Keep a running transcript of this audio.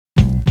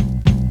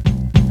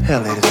Hey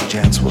ladies and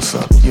gents, what's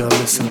up? You're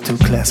listening to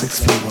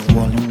Classics Flava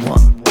Volume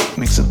 1,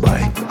 mixed by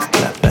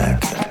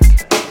Clapback.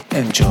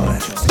 Enjoy.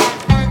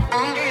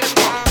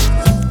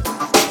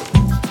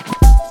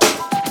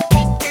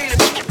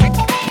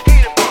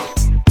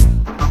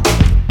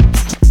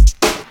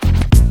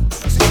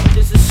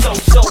 This is so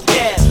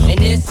yeah, and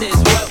this is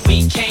what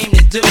we came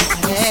to do.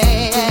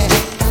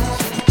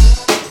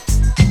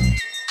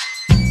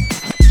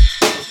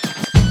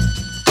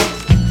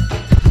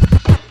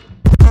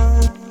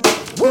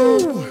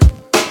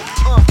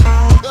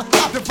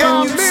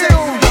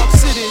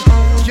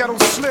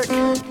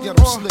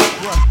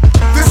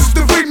 This is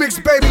the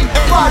remix, baby.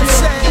 I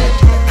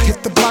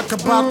hit the block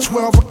about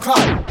 12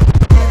 o'clock.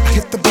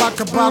 Hit the block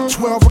about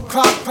 12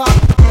 o'clock.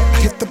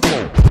 Hit the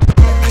block.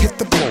 Hit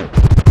the block.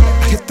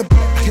 Hit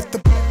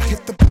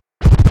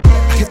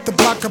the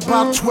block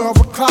about 12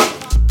 o'clock.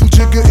 Do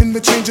jigger in the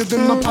changer,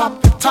 then I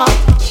pop the top.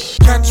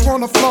 Cats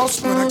wanna floss,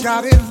 but I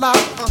got it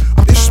locked.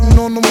 I'm ishing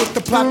on them with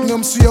the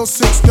platinum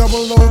CO6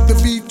 double O, the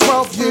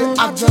V12. Yeah,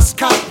 I just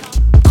caught.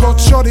 Caught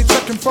shorty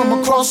checking from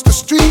across the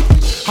street.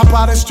 How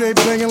about that straight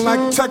banging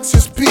like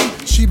Texas Pete?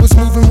 She was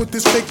moving with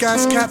this fake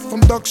ass cat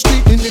from Duck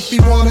Street. And if he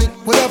wanted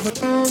whatever,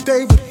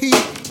 stay with he.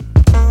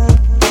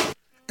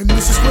 And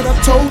this is what I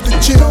told the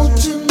chick.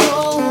 Don't you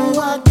know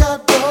I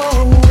got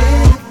dough?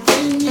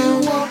 Anything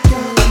you want,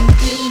 you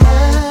can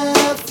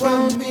have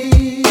from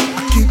me.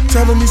 I keep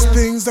telling these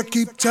things, I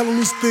keep telling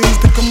these things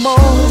to come on.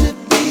 Could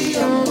it be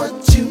I'm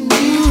what you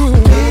need?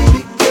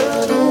 Baby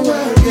girl, don't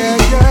worry. Yeah,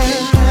 yeah.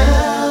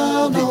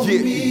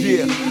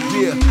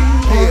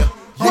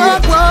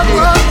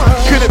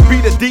 Could it be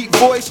the deep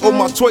voice or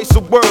my choice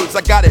of words?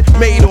 I got it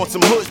made on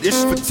some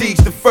hood-ish fatigues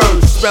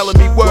deferred. Spelling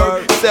me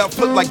word, self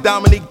look like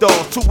Dominique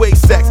Dawes. Two-way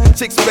sex,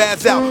 chicks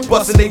spaz out,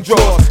 busting they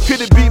drawers.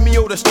 Could it be me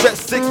or the stretch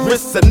 6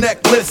 wrists, a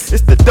necklace?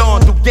 It's the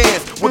Dawn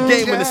Dugans, one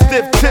game and a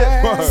stiff tip.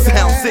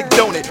 Sound sick,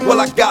 don't it? Well,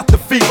 I got the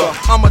fever.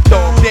 I'm a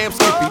dog, damn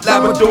skippy,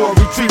 Labrador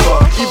retriever.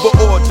 Either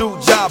or, do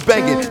job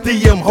banging,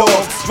 DM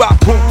hogs.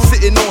 Drop hoop,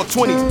 sitting on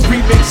 20s,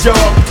 remix y'all.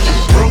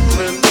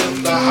 Brooklyn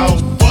in the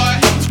house.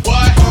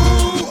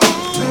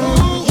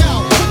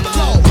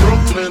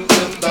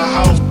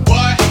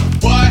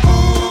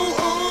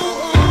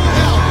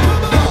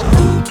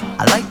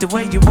 The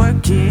way you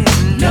work it,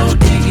 no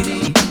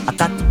diggity. I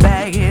got to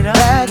bag it up.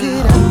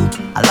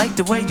 I like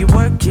the way you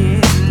work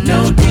it,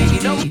 no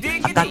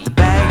diggity. I got to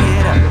bag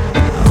it up.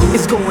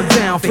 It's going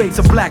down, fades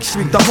of Black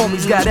Street. The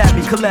homies got at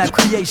me, collab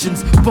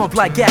creations. Bump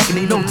like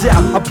agony, no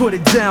doubt. I put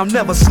it down,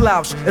 never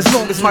slouch. As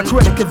long as my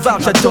credit can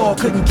vouch, a dog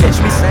couldn't catch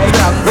me. Say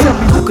out. Tell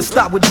me who could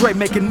stop with Dre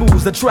making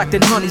moves,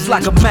 attracting honeys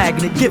like a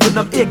magnet, giving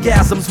them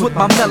orgasms with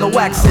my mellow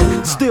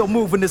accent. Still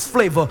moving this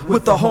flavor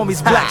with the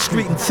homies Black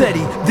Street and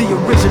Teddy, the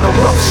original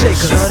rough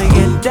shakers. Shorty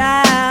get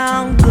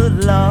down,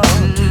 good lord.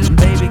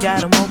 Baby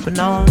got them open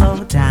all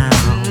over town.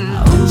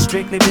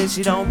 Strictly bitch,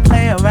 you don't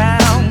play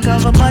around.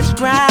 Cover much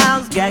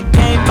grounds, got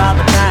game by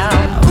the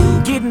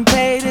pound. Getting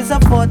paid is a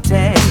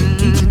forte,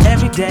 each and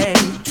every day.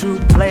 True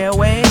play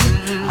away,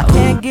 I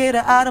can't get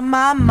her out of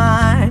my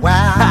mind.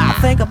 Wow. I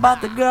think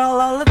about the girl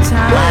all the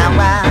time.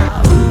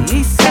 Wow. The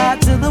east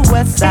side to the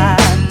west side,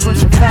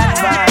 pushing fat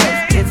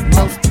vibes, it's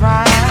most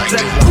pride.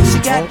 She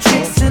got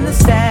tricks in the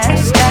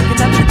stash,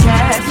 stacking up the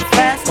cash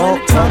fast when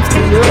it comes to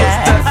the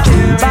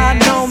gas. By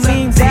no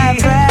means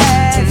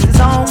average, it's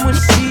on when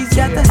she's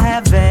got to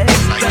have it.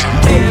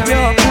 Baby,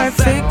 you're a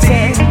perfect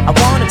 10. I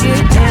wanna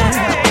get down,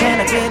 can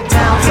I get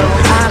down so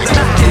I'm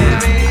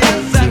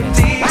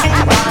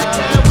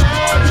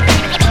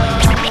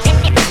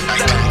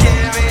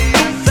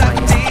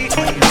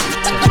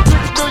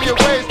Million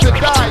ways to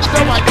die, so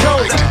I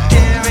chose.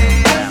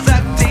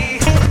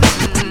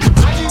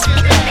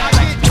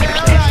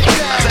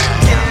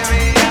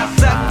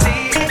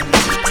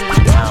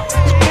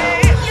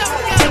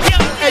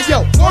 Hey yo,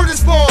 word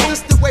is born,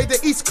 this the way the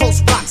East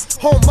Coast rocks.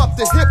 Home up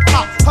the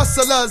hip-hop,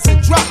 hustlers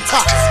and drop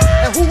tops.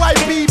 And who I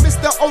be,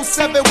 Mr.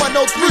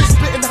 07103,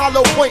 spitting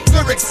hollow point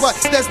lyrics, but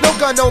there's no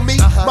gun on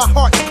me. My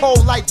heart's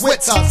cold like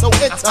winter, so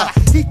enter.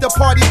 Heat the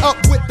party up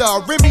with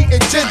the Remy and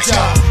Ginger.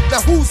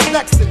 Now who's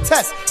next to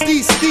test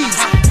these steeds?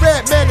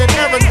 Redman and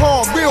Aaron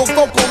Hall, real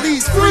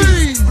vocalese,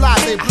 freeze.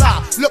 Blase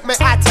blah, look me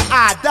eye to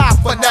eye, die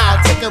for now.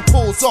 Taking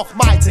pulls off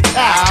my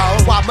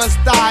decal. Why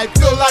must I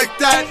feel like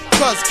that?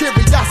 Cause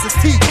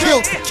curiosity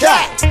killed the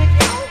cat.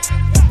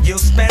 You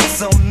spent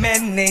so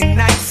many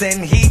nights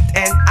in heat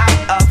and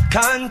out of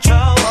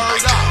control,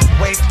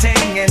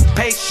 waiting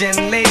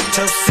impatiently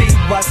to see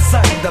what's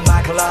under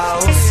my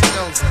clothes.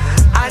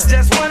 I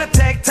just wanna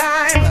take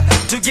time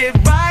to get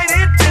right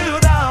into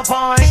the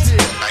point.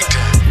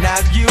 Now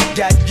you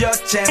got your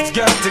chance,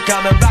 girl, to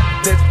come and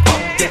rock this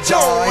funky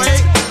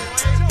joint.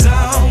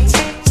 Don't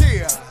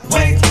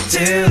wait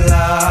too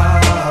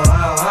long.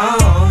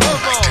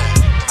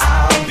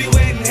 I'll be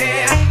waiting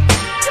here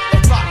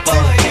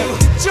for you,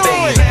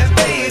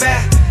 baby.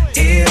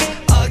 It's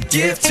a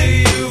gift to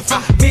you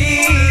from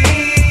me.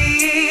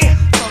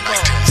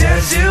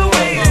 Just you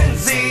wait and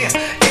see.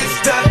 It's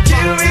the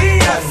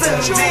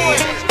curiosity.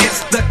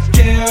 It's the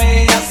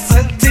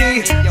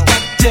curiosity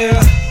that you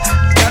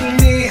got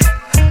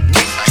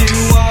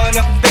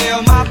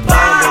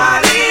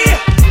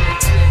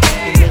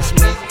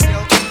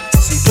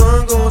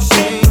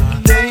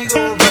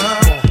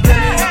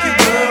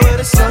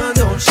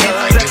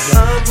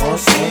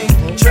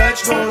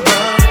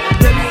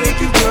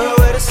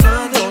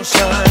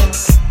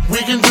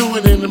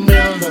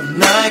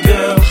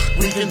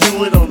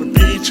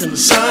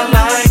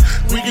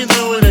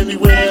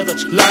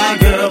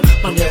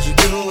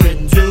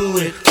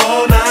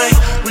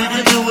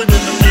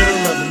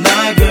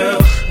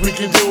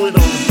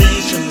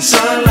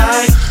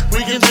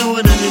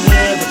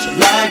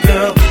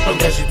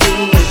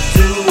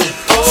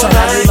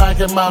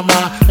in my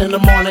mind. In the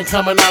morning,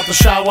 coming out the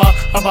shower,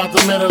 about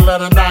the middle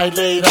of the night,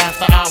 late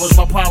after hours.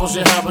 My powers,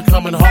 you have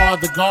becoming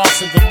hard. The God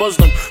sink a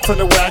Muslim from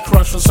the way I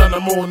crush the sun, the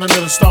moon, and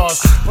the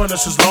stars.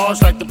 Punish is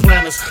large like the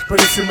planets, but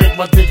if you make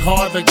my dick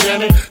hard like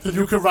Janet, then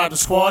you can ride the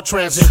squad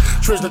transit.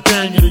 Trish the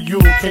thing into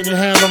you. Can you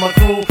handle my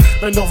crew?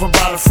 Bend over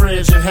by the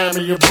fridge and hand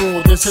me your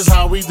brew. This is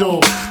how we do.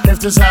 If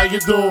this how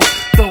you do,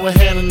 throw a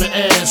hand in the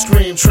air,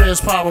 scream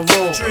Trish power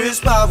rule.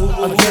 Trish power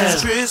rule. Again.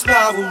 Trish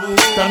power rule.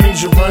 That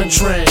means you run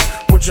train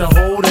with your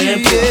whole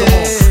damn crew. Come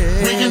on.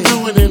 We can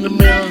do it in the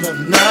middle of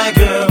the night,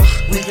 girl.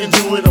 We can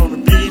do it on the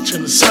beach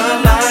in the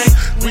sunlight.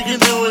 We can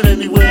do it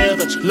anywhere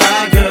that you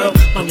like, girl.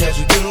 I'm glad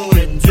you do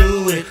it and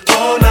do it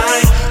all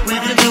night. We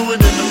can do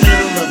it in the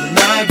middle of the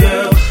night,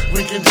 girl.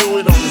 We can do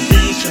it on the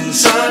beach in the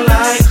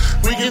sunlight.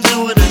 We can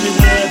do it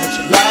anywhere that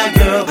you like,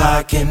 girl.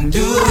 I can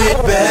do it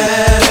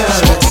better.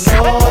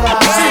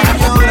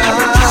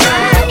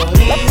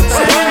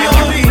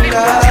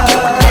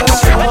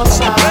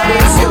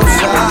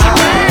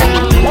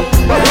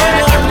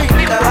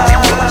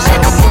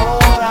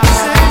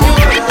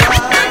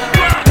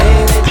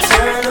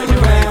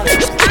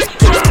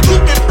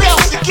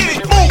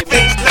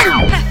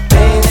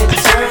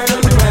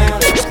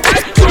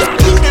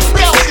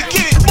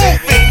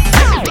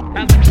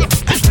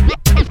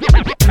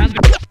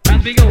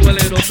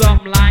 Señora,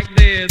 something like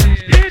this.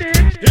 Hit it,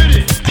 hit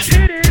it, hit it,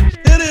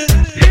 hit it,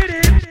 hit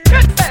it.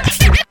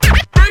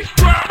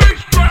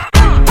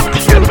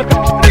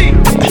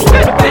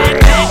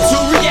 Back to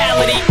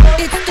reality.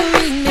 It's the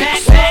remix.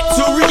 Back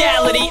to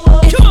reality.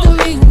 It's the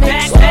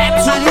remix. Back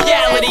to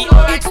reality.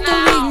 It's the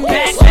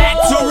remix. Back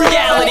to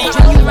reality.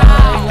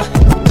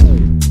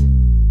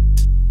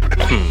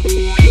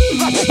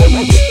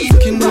 Ce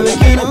qui ne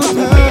vient pas,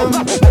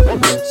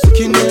 ce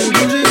qui ne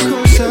bouge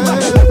comme ça.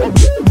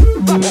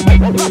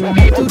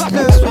 Toute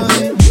la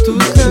soirée,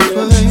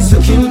 ce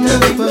qui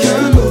n'avait pas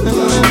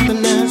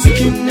ce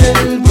qui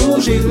ne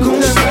bougeait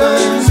comme ça.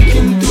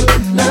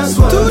 Toute la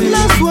soirée,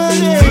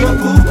 dis-moi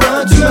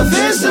pourquoi tu m'as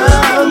fait ça.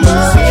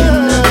 Ce qui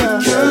n'avait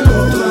qu'un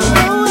autre,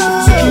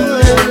 ce qui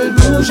ne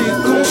bougeait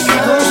comme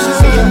ça.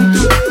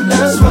 Toute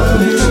la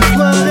soirée,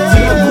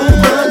 dis-moi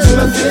pourquoi tu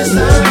m'as fait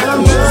ça.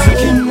 Ce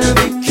qui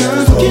n'avait qu'un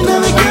autre, ce qui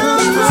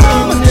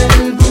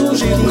ne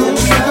bougeait comme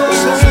ça.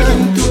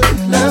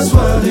 Toute la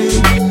soirée,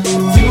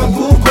 dis-moi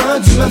pourquoi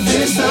tu m'as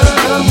fait ça.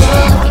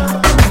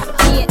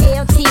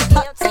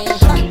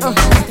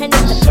 And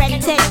it's the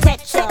credit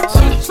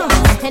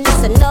and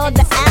it's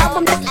another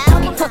album,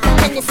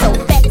 and it's so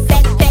back,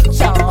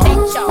 y'all.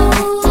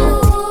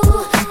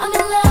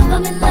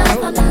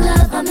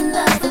 I'm in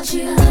love with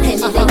you. And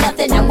it ain't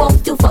nothing I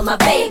won't do for my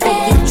baby.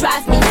 You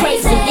drive me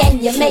crazy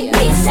and you make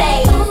me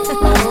say, I'm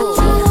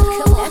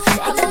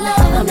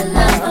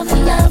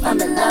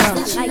in love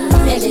with you.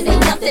 And it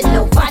ain't nothing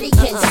nobody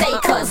can say,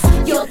 'cause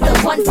you're the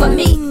one for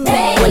me,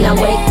 babe. When I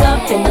wake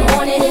up in the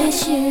morning,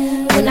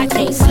 when I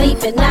can't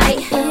sleep at night,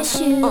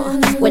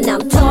 when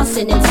I'm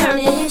tossing and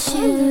turning,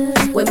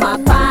 when my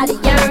body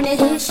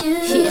yearning,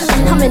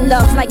 yeah, I'm in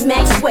love like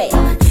Maxwell.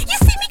 You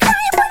see me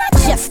crying, but I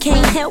just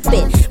can't help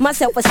it. My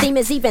self-esteem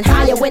is even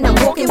higher when I'm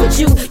walking with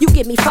you. You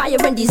give me fire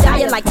and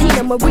desire like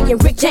Tina Marie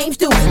and Rick James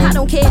do. I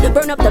don't care,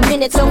 burn up the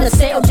minutes on the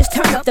cell. Just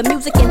turn up the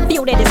music and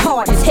feel that it's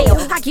hard as hell.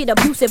 I get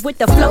abusive with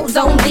the flows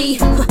on me.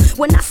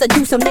 When I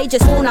seduce them, they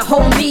just wanna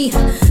hold me,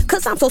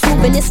 'cause I'm so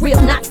smooth and it's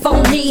real, not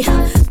phony.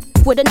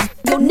 With a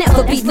you'll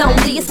never be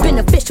lonely. It's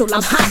beneficial,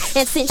 I'm hot,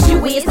 and since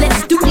you is,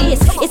 let's do this.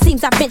 It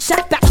seems I've been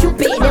shot back, you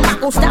been. Am I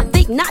gon' stop?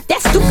 Think not,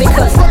 that's stupid,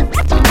 'cause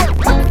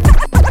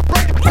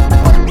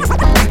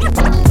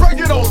Break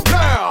it on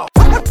down.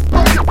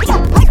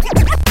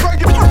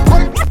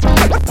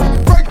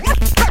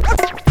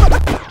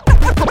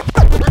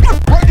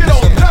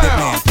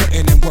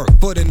 Putting in work,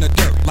 foot in the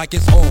dirt, like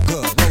it's all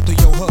good. Roll through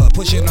your hood,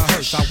 pushing a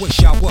hearse. I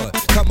wish I would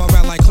come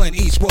around like Clint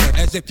Eastwood,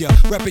 as if you're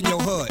repping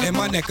your hood in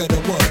my neck of the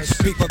woods.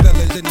 People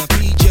villas in the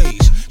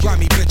PJs,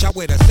 grimy bitch. I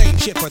wear the same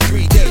shit for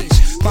 3 days.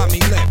 Find me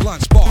lit,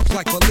 blunt sparks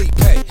like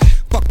Felipe.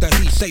 Fuck the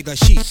he say, the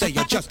she say,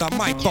 you're just a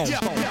microphone.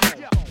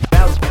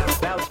 Bounce, bounce,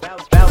 bounce,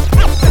 bounce, bounce,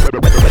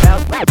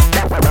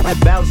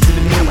 bounce to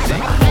the music.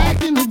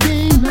 Back in the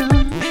game now.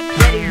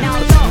 Ready now,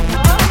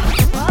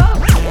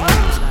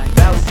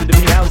 bounce to the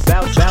bounce,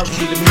 bounce, bounce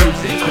to the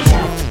music.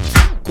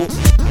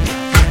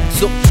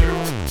 So,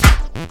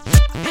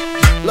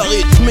 la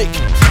rythmique,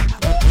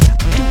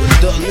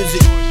 de la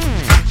musique.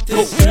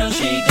 This girl,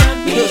 she got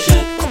me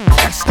shook.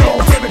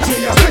 Skool, give it to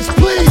ya, bitch,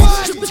 please.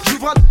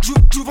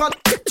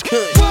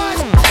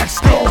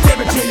 Skool,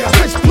 give it to ya,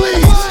 bitch,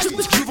 please.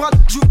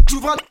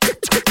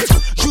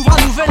 J'ouvre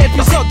un nouvel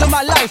épisode de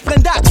ma life,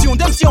 pleine d'action,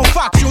 d'MC en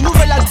faction,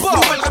 nouvel album,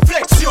 nouvelle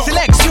réflexion,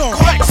 sélection,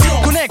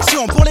 correction,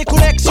 connexion, pour les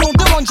collections,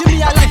 demande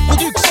Jimmy à live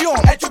production.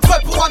 Es-tu prêt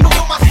pour un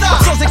nouveau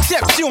massacre? Sans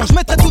exception, je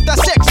mettrai toute ta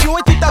section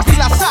et toute ta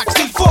ville à sac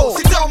s'il faut.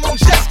 Si t'es en manque,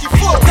 j'ai ce qu'il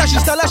faut. T'as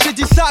juste à lâcher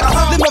 10 sacs,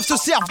 les meufs se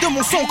servent de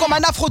mon son comme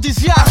un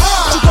aphrodisiaque.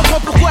 Tu comprends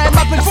pourquoi elle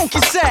m'appelle Funky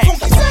Sec.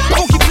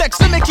 Funky Flex,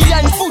 le mec il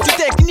a une foutue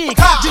technique.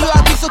 Dis-le à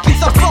tous ceux qui ne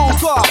savent pas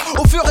encore.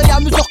 Au fur et à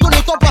mesure que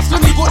le temps passe, le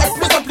niveau est de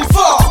plus en plus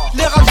fort.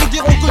 Les rages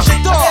diront que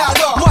j'ai tort.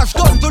 Moi je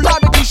donne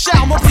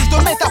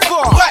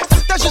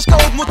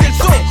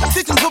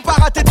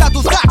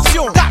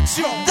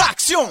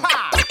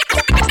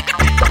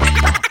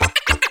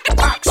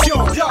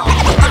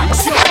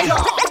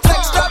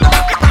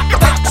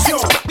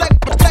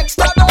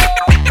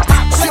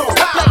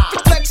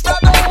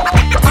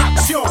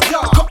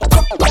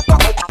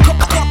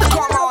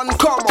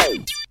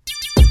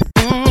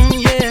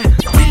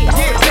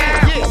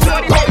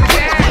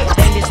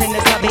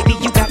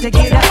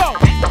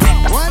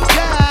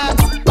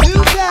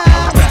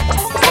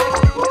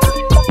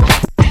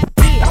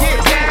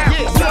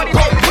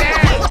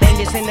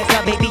the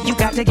club, baby, you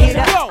got to get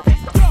up.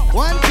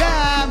 One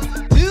time,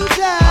 two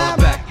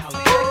times.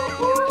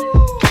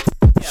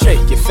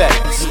 Shake it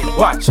fast,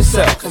 watch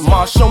yourself. Come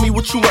on, show me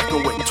what you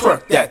working with.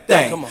 Twerk that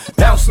thing.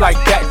 Bounce like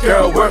that,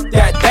 girl, work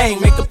that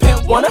thing. Make a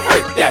pimp wanna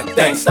hurt that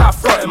thing. Stop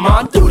frontin',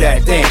 man, do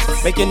that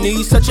dance. Make your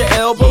knees touch your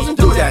elbows and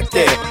do that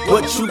there.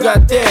 What you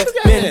got there?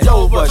 Bend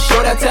over,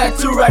 show that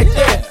tattoo right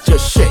there.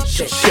 Just shake,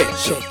 shake, shake,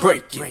 shake,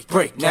 break it,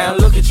 break. Now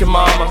look at your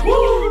mama.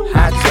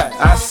 High track,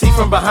 I see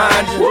from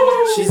behind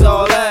you. She's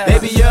all that.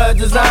 Baby, you're a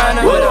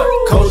designer. With a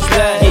coach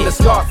bag and a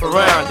scarf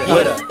around it.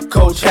 With a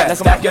coach hat,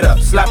 stack it up,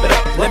 slap it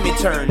up. Let me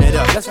turn it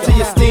up. Till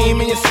you steam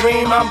and you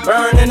scream, I'm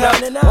burning up.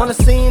 On the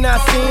scene, I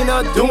seen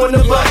her doing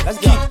the butt. Let's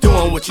keep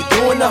doing what you're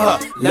doing to her.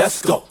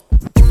 Let's go.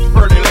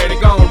 Pretty lady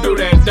gon' do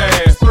that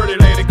dance. Pretty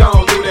lady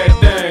gon' do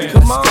that dance.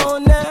 Come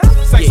on now.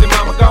 Sexy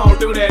mama gon'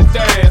 do that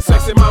dance.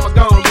 Sexy mama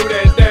gon' do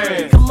that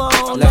dance. Come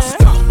on, let's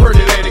go.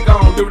 Pretty lady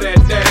gon' do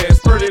that dance.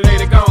 Pretty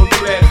lady gon'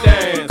 do that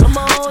dance. Come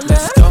on,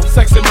 let's go.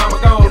 Sexy mama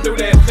gon' do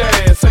that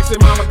dance. Sexy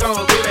mama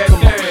gon' do that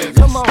dance.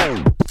 Come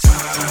on.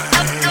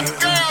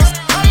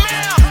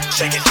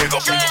 Shake it, jiggle,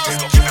 keep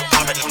it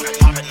poppin',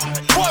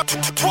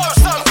 twerk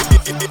something.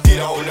 Get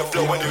on the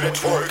floor and do the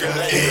twerking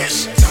like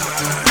this.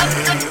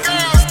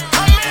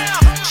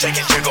 Shake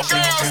it, jiggle,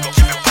 keep it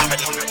poppin',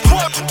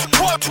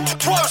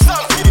 twerk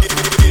something.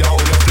 Get on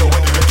the floor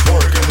and do the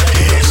twerking like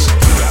this.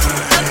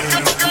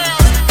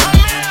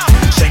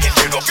 Shake it,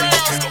 jiggle, keep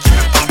it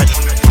poppin'.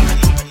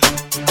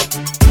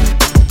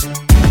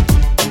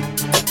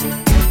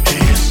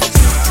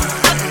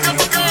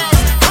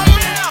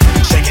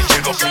 Shake it,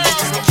 jiggle, keep it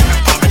poppin'.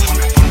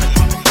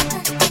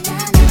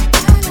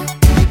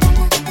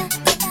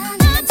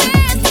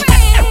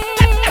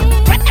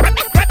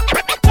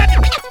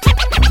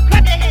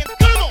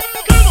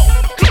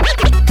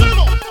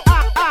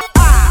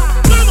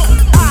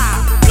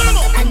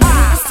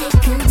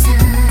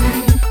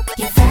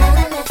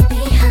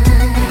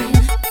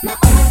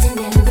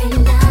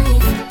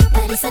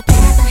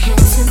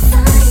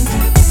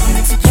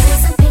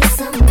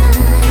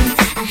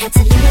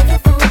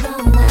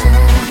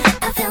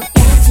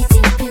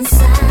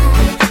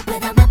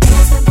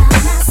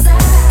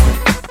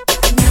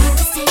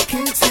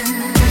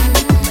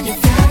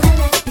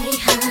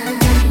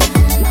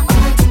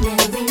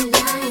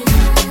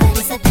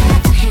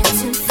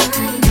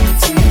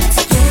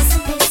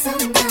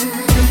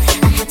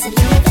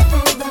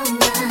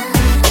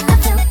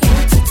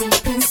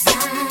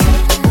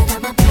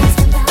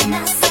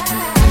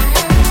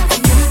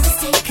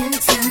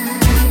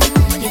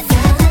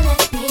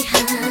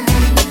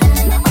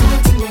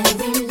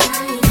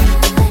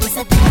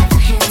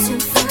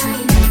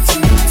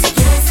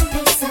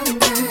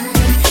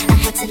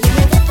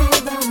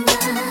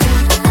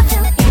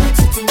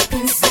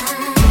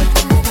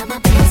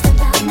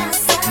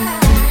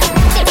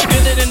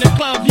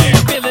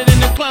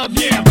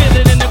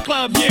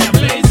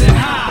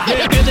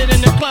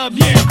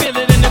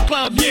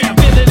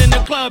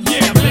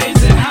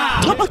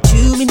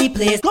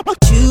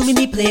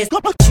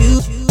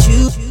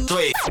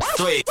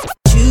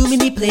 Too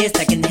many players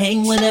that can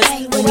hang with us.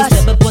 When we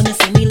step up on the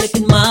scene, we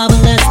looking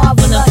marvelous.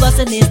 When I'm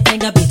bustin' this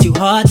thing, I be too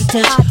hard to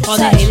touch. All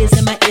the haters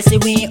in my ear say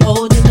we ain't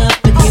old enough,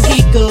 but here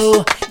we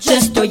go.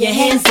 Just throw your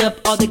hands up.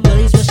 All the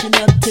girlies rushing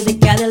up to the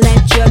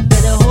Cadillac truck.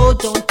 Better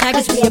hold on tight,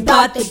 'cause we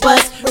about to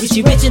bust.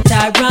 Richie Rich and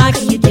Tyron,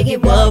 can you dig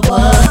it?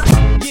 What?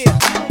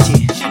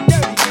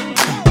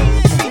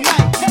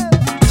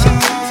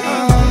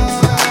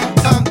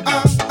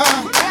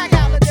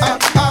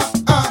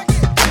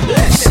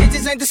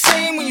 Ain't the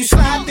same when you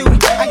slide through.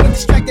 I get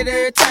distracted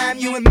every time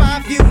you in my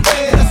view.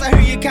 Plus I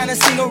hear you kinda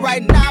single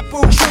right now,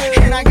 boo.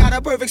 And I got a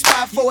perfect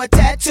spot for a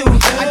tattoo.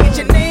 I get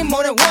your name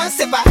more than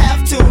once if I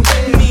have to.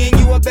 Me and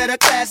you a better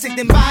classic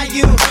than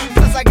Bayou.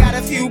 Plus I got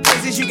a few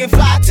places you can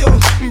fly to.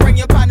 Bring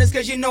your partners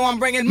 'cause you know I'm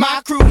bringing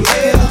my crew.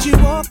 Let you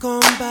walk on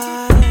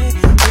by.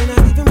 We're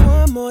not even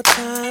one more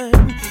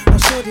time. My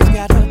shorty's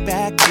got her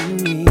back to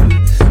me.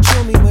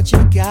 Show me what you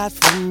got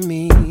for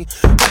me.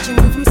 Watch you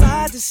move from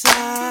side to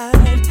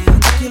side.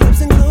 Look your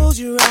lips and close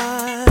your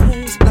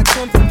eyes. Like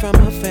something from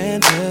a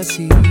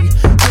fantasy.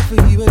 Good for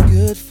you and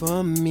good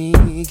for me,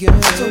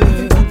 girl. So we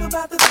can talk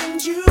about the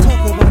things you want.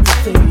 Talk about the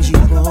things you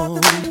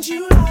want.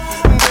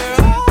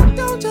 Girl,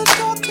 don't just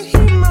talk to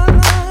hear my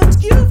lines.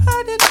 You've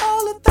heard it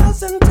all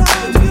 1,000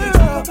 times, girl.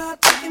 Talk about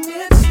taking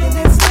it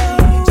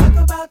slow. Talk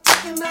about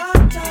taking our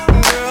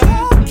time.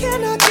 Girl, can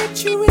I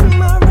get you in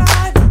my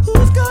ride?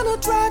 Who's gonna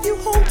drive you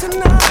home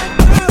tonight,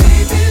 girl?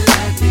 Baby,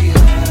 let me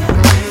out.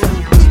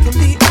 We can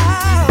be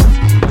out.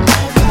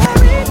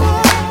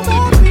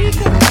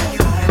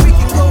 We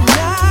can go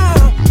now.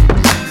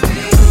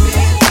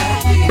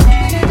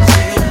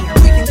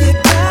 We can get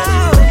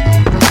down.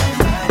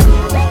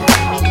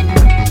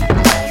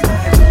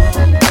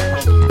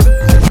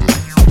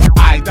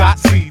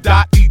 I.C.E.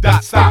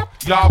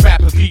 Y'all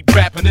rappers keep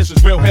rapping, this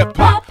is real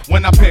hip-hop.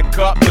 When I pick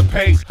up the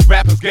pace,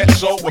 rappers get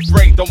so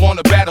afraid. Don't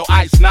wanna battle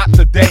ice, not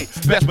today.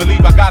 Best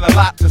believe I got a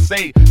lot to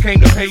say.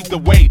 Came to pave the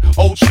way.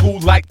 Old school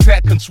like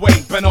tech and sway.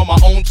 Been on my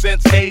own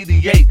since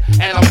 88.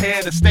 And I'm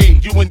here to stay.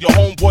 You and your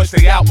homeboys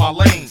stay out my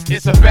lane.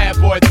 It's a bad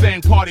boy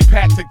thing. Party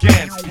packed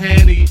again.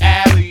 Henny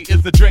Alley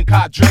is the drink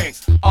I drink.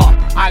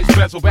 Ice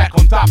bezel back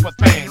on top of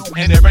things.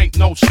 And there ain't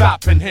no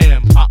stopping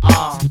him. He's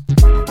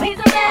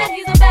a bad,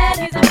 he's a bad,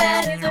 he's a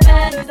bad, he's a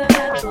bad, he's a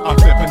bad boy. I'm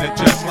flipping it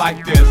just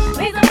like this.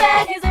 He's a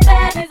bad, he's a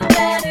bad, he's a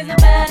bad, he's a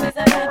bad, he's a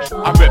bad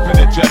boy. I'm ripping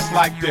it just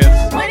like this.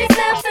 When he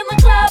steps in the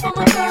club, all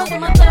my girls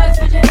and my thugs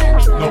put your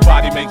hands up.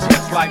 Nobody makes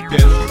sense like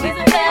this. He's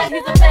a bad,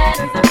 he's a bad,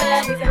 he's a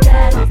bad, he's a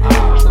bad, he's a bad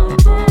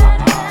boy.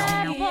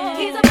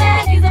 He's a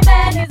bad, he's a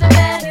bad, he's a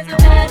bad, he's a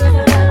bad, he's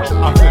a bad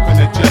boy. I'm flipping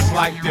it just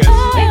like this.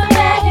 He's a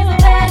bad, he's a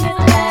bad, he's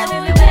a bad,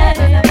 he's a bad,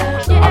 he's a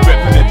bad boy. I'm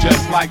ripping it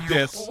just like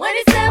this. When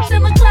he steps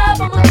in the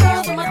club, all my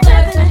girls and my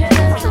thugs put your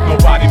hands up.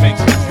 Nobody makes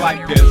sense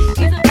like this.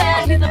 He's a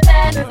bad, he's a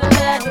bad, he's a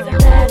bad, he's a bad, he's a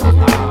bad boy.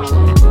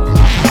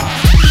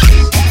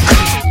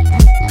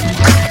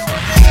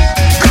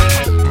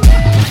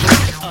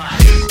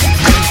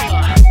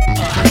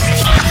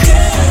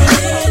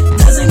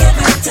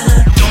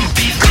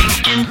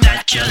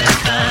 You'll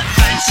ever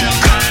find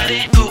somebody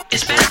who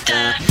is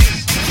better.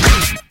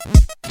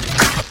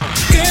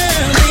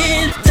 Girl,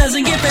 it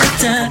doesn't get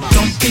better.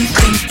 Don't be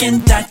thinking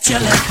that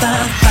you'll ever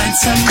find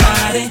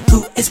somebody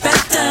who is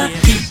better.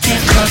 He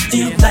can't love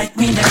you like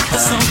me never.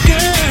 So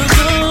girl,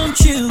 don't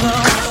you go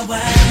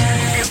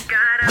away.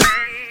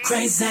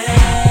 Crazy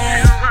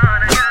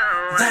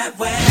that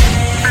way.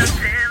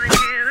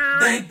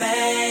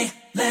 Baby,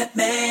 let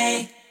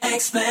me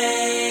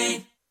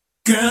explain.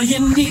 Girl, you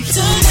need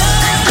to know.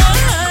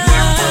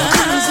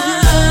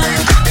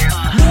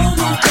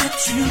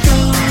 You go,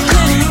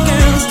 plenty of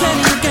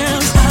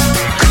girls, I'll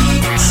be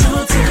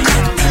sure to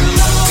let them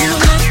know. You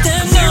let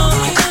them know,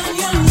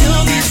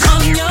 you'll be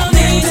on your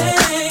knees.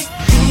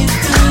 It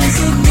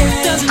doesn't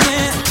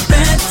get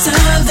better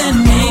than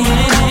me.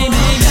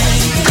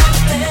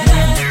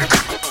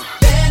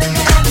 Better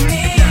than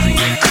me.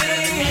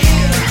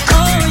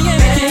 Oh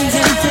yeah,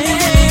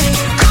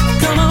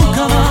 come on,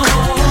 come on.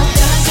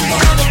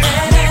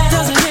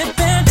 Doesn't get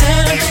better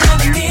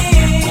than me.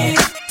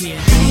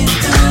 It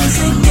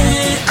doesn't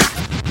get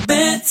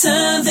better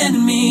than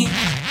me.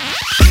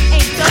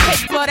 Ain't the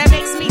paper that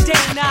makes me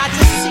dang. I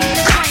just see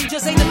the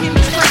strangers, ain't looking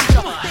me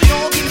stranger. They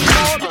all give me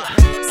more,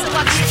 so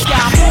I give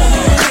y'all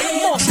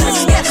more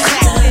step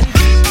acting.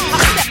 I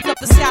stepped up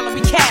the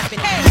salary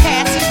capping,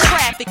 passing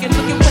traffic and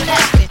looking what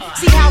happened.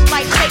 See how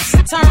life takes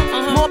a turn,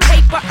 more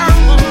paper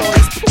earned.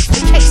 Lawyers push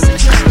the case and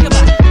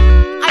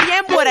I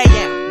am what I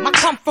am. I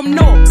come from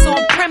North, so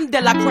I'm creme de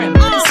la creme.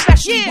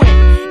 Especially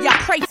when y'all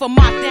pray for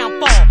my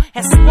downfall.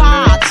 That's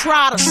why I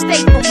try to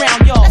stay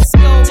around y'all.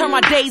 Turn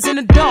my days in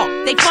the dark,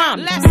 they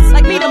find me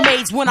like me the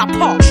maids when I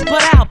park.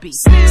 But I'll be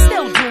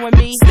still doing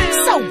me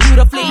so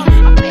beautifully.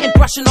 I've been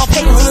brushing off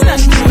haters, it's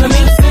nothing new to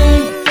me.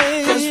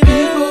 Cause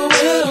people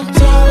will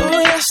talk,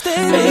 yes they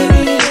will.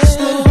 Baby, it's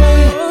the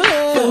way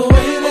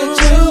that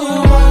you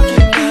walk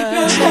and keep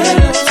your head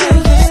up to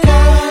the sky.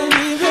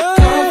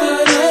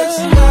 Confidence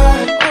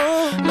high.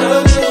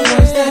 Love the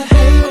ones that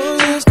hate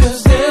just cause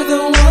they're the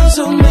ones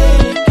who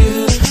make you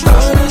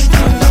run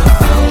into the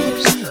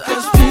house.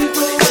 Cause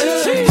people will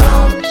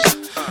talk.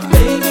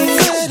 Baby,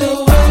 it's the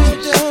way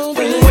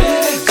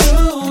that you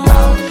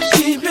walk.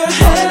 Keep your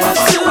head up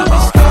to the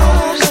sky.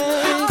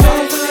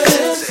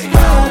 Confidence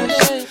high.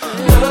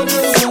 Love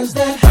the ones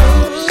that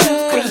hate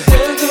cause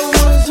they're the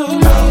ones who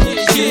make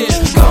you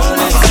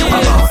gonna get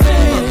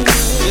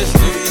Just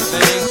do your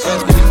thing,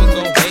 cause people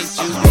gon' hate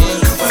you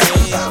anyway.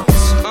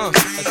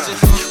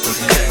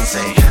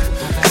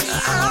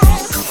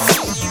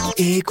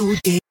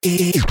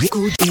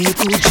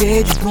 Écoute,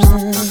 j'ai du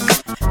bon.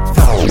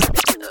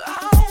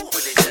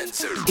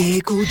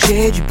 Écoute,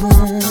 j'ai du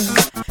bon.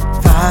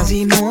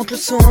 Vas-y, monte le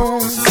son.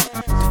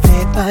 Ne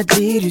fais pas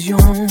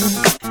d'illusions.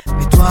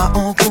 Mets-toi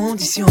en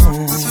condition.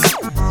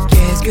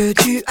 Qu'est-ce que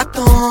tu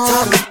attends?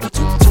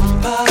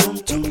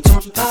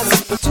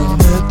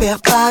 Ne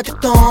perds pas de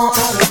temps.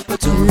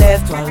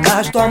 Lève-toi,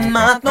 lâche-toi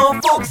maintenant,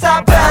 faut que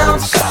ça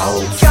bounce.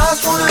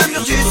 Casse-toi le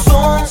mur du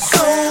son,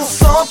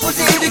 sans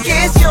poser de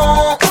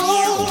questions.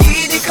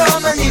 Guidé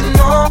comme un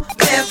aimant,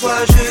 lève-toi,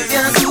 je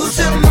viens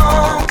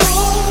doucement.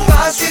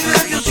 Passer le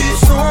mur du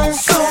son,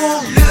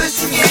 le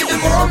signer de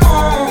mon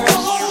nom.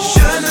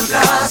 Je me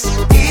place,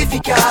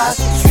 efficace,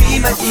 suis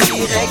ma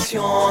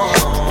direction.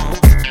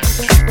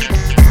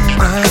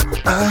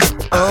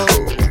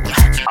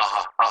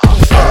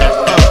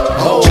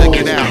 Check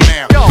it out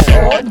now.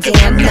 All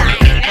damn night.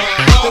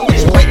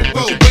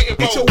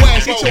 Get your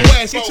ass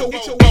up.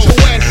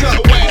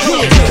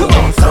 Come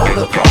on, throw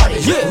the party,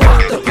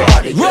 rock the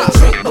party,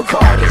 drink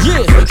Bacardi,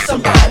 freak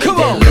somebody,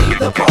 then leave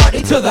the party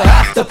to the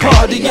after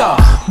party, y'all.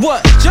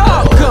 What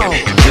y'all gon'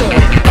 do?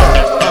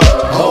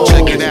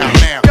 Check it out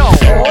now.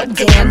 All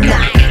damn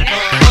night.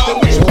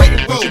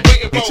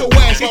 Get your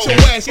ass up.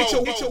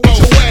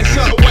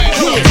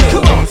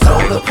 Come on,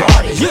 throw the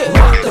party,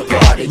 rock the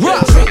party,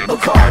 drink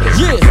Bacardi,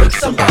 freak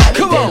somebody,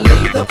 then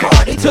leave the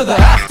party to the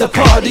after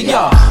party,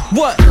 y'all.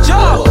 What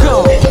y'all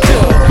gon'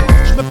 do?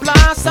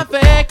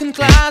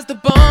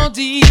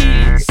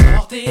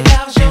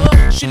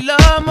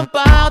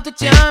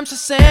 diamant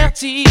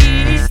s'assertit.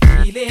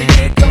 Style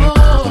élégant,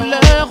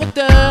 couleur,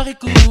 odeur et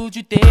goût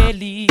du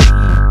délit.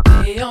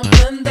 T'es en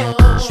plein dedans.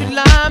 J'suis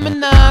la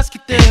menace qui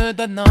te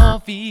donne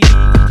envie.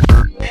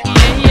 Yeah,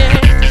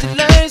 yeah. J'ai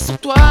l'œil sur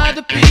toi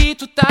depuis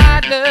tout à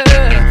l'heure.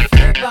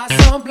 Fais pas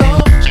semblant,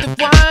 j'te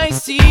vois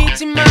ici,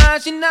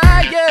 t'imagines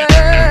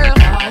ailleurs.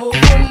 Pas au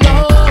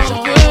volant, je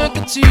veux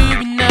que tu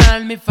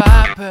inhales mes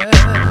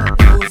vapeurs.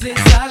 Posez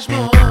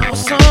sagement,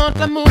 ressente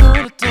l'amour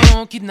de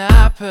ton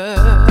kidnappeur.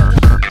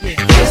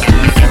 Qu'est-ce que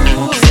tu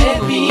fous, c'est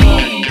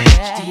vie?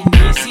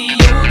 J't'initie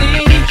au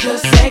délit, je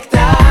sais que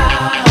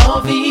t'as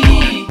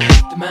envie.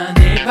 Demain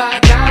n'est pas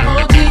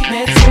garanti,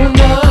 mais ton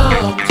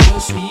homme,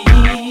 je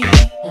suis.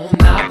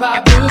 On n'a pas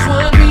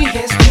besoin de lui,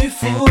 qu'est-ce que tu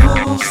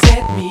fous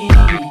cette nuit?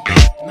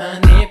 Demain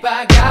n'est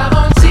pas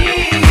garanti.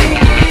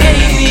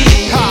 Baby.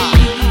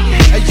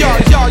 Hey yo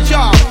yo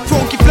yo,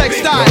 Funky Flex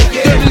style,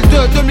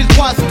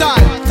 2002-2003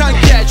 style,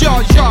 t'inquiète yo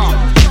yo.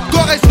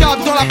 Correct Cap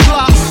dans la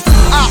place,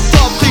 Art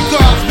Top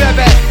Records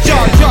bébé, yo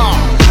yo.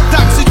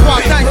 Taxi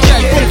 3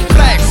 t'inquiète, Funky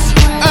Flex,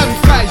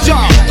 frais yo.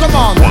 Come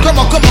on, come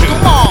on, come on,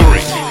 come on.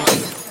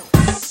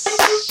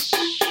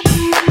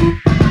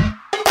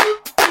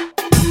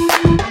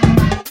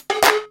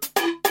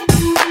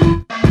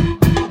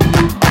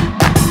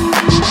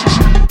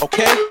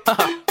 Okay?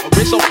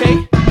 Wrist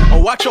okay?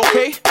 Watch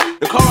okay?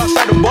 The car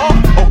outside the bar?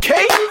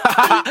 Okay?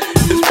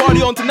 Let's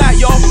party on tonight,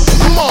 y'all.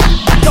 Come on,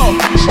 yo.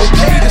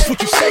 Okay, that's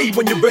what you say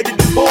when you're ready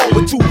to ball.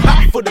 We're too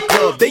hot for the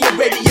club, they ain't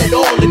ready at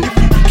all. And if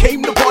you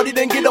came to party,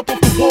 then get up off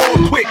the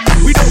wall quick.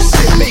 We don't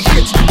sit, make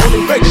hits on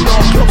the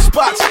regular club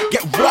spots.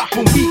 Get rocked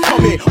when we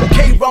come in.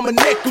 Okay, round my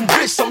neck and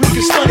wrist, I'm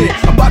looking stunning.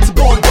 I'm about to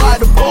go and buy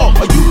the bar.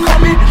 Are you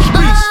coming?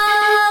 Please.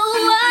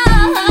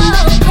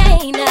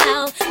 Okay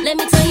now, let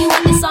me tell you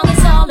what this song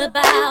is all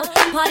about.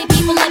 Party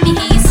people, let me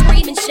hear you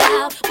scream and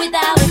shout,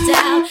 without a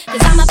doubt.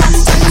 Cause I'm about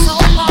to turn this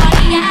whole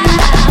party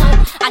out.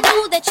 I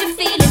know that you're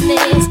feeling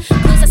this,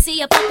 cause I see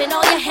you popping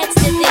all your heads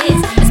to this.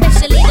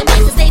 Especially the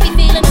men, cause they be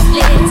feeling the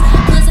blitz.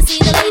 Cause I see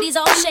the ladies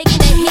all shaking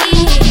their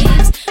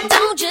hips.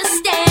 Don't just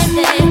stand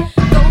there,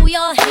 throw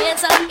your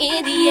hands up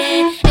in the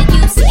air. And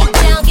you sit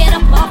down, get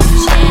up off the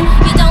chair.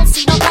 You don't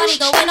see nobody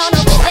going on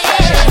over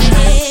there.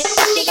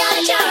 You got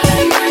a job,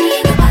 money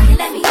in your pocket,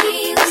 let me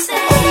hear you say.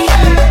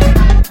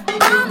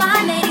 All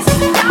my ladies, if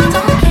y'all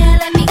don't care,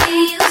 let me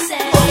hear you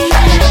say.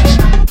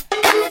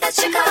 And if that's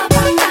your car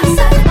parked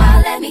outside the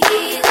bar, let me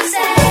hear you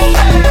say.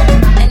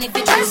 And if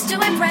you're dressed to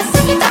impress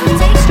and you don't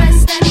take stress,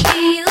 let me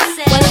hear you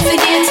say. Well, if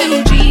you're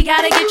here 2G,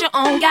 gotta get your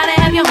own, gotta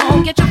have your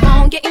home, get your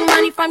phone, getting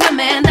money from your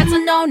man, that's a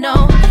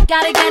no-no.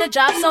 Gotta get a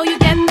job so you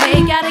get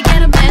paid, gotta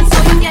get a man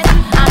so you get,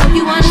 I hope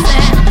you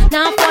understand.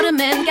 Now for the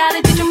men,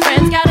 gotta get your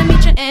friends, gotta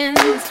meet your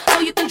ends, so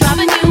you can drive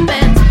a new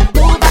Benz.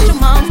 Move out your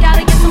moms,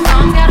 gotta get some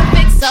moms, gotta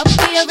fix up,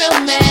 be a real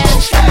man.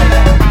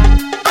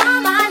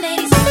 All my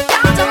ladies, if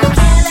y'all don't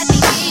care, let me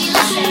hear you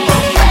say.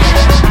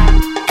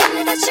 And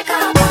if that's your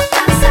car parked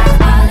outside the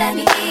bar, let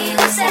me hear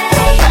you say.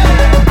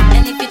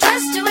 And if you're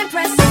dressed to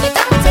impress and you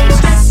don't take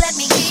stress, let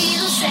me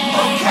hear you say.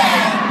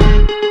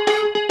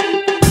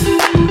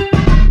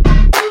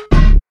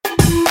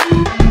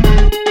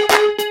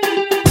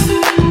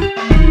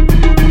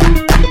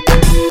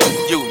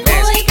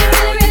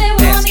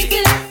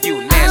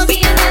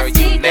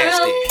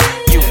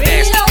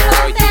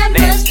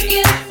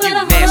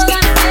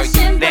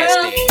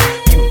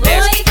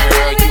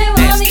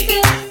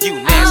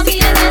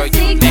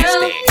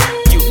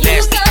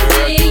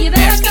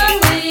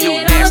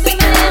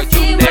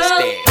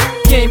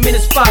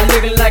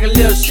 Living like a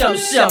little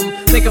something.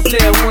 Make a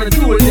player wanna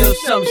do a little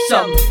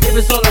something. If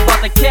it's all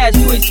about the cash,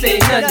 you ain't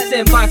saying nothing.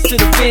 Send box to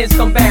the bins,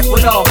 come back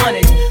with all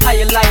hundreds. How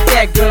you like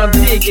that, girl? I'm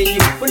digging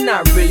you, but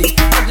not really.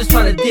 I'm just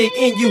trying to dig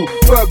in you.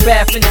 Bird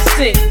bath in the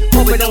sink,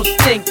 hope it don't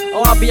stink.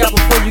 Or I'll be out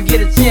before you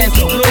get a chance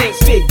to blink.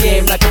 Spit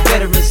game like a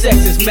veteran, sex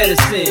is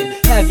medicine.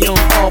 Have you on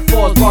all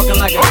fours, barking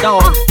like a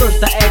dog.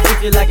 First I ask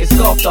if you like it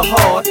soft or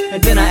hard,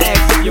 and then I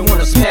ask if you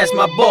wanna smash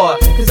my bar.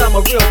 Cause I'm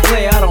a real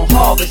player, I don't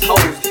harvest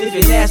hoes. If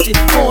you're nasty,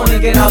 go on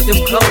and get out them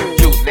clothes.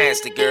 You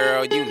nasty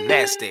girl, you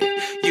nasty.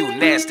 You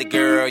nasty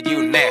girl,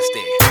 you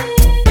nasty.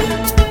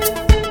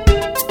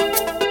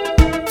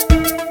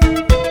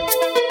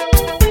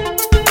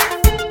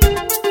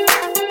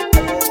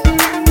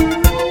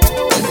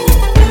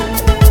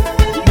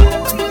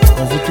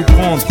 On veut tout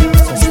prendre,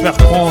 sans se faire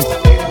prendre.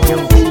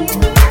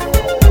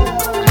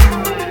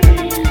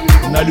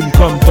 On allume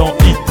comme dans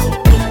Hit.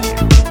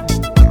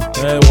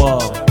 Eh wow.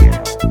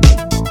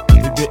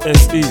 Les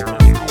DSI.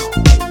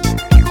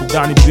 Le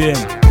dernier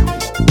BM.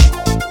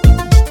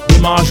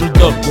 Démarrage au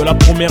top, de la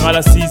première à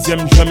la sixième,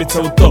 jamais de ça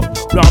au top.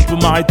 Pleure un peu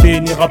m'arrêter,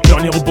 ni rappeur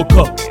ni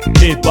Robocop.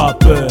 N'aie pas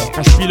peur,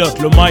 quand je pilote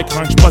le mic,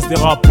 rien que je passe des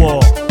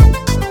rapports.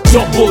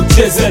 Turbo,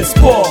 diesel,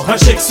 sport,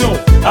 injection,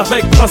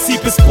 avec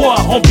principe,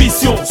 espoir,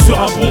 ambition. Sur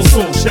un bon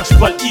son, cherche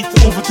pas le hit,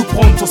 on veut tout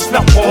prendre sans se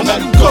faire prendre. On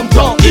allume comme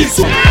dans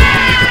Hit.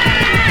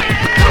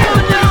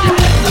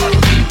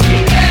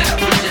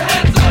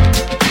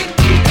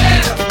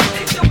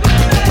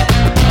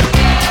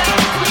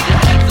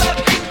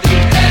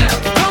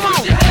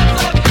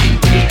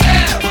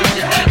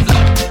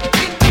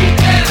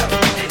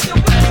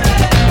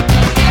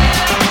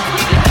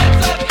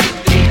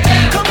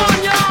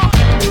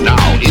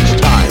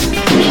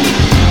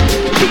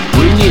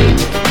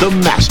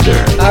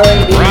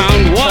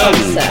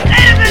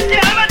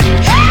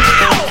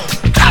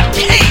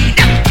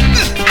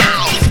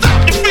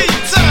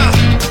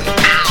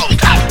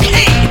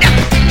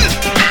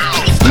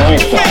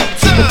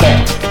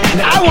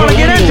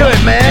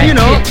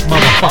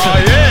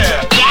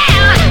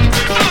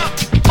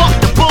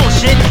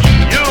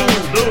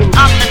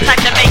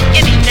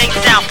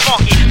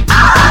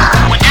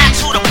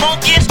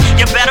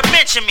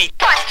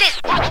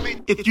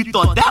 if you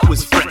thought that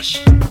was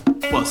fresh.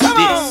 What's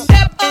this?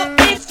 Step up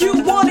if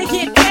you wanna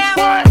get down.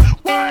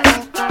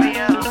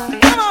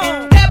 Come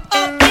on, step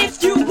up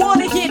if you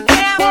wanna get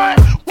down.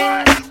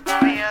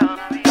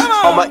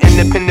 All my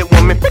independent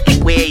women,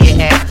 where you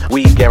at?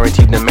 We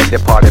guaranteed to make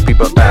that party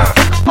people bounce.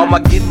 All my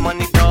get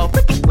money dog,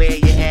 where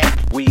you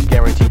at? We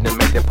guaranteed to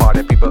make that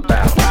party people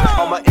bounce.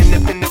 All my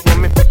independent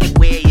women,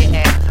 where you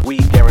at? We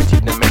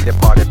guaranteed to make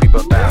that party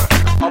people bounce.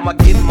 All my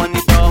get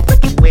money dog,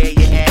 where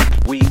you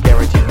at? We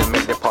guaranteed to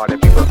make that party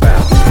people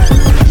bounce.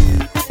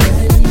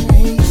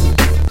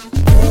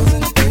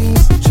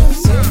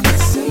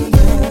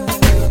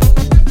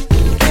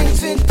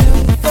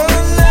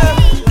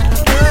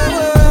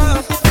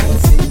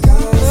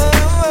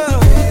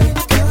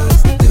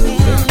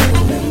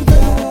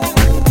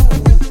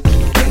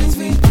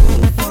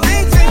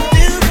 Things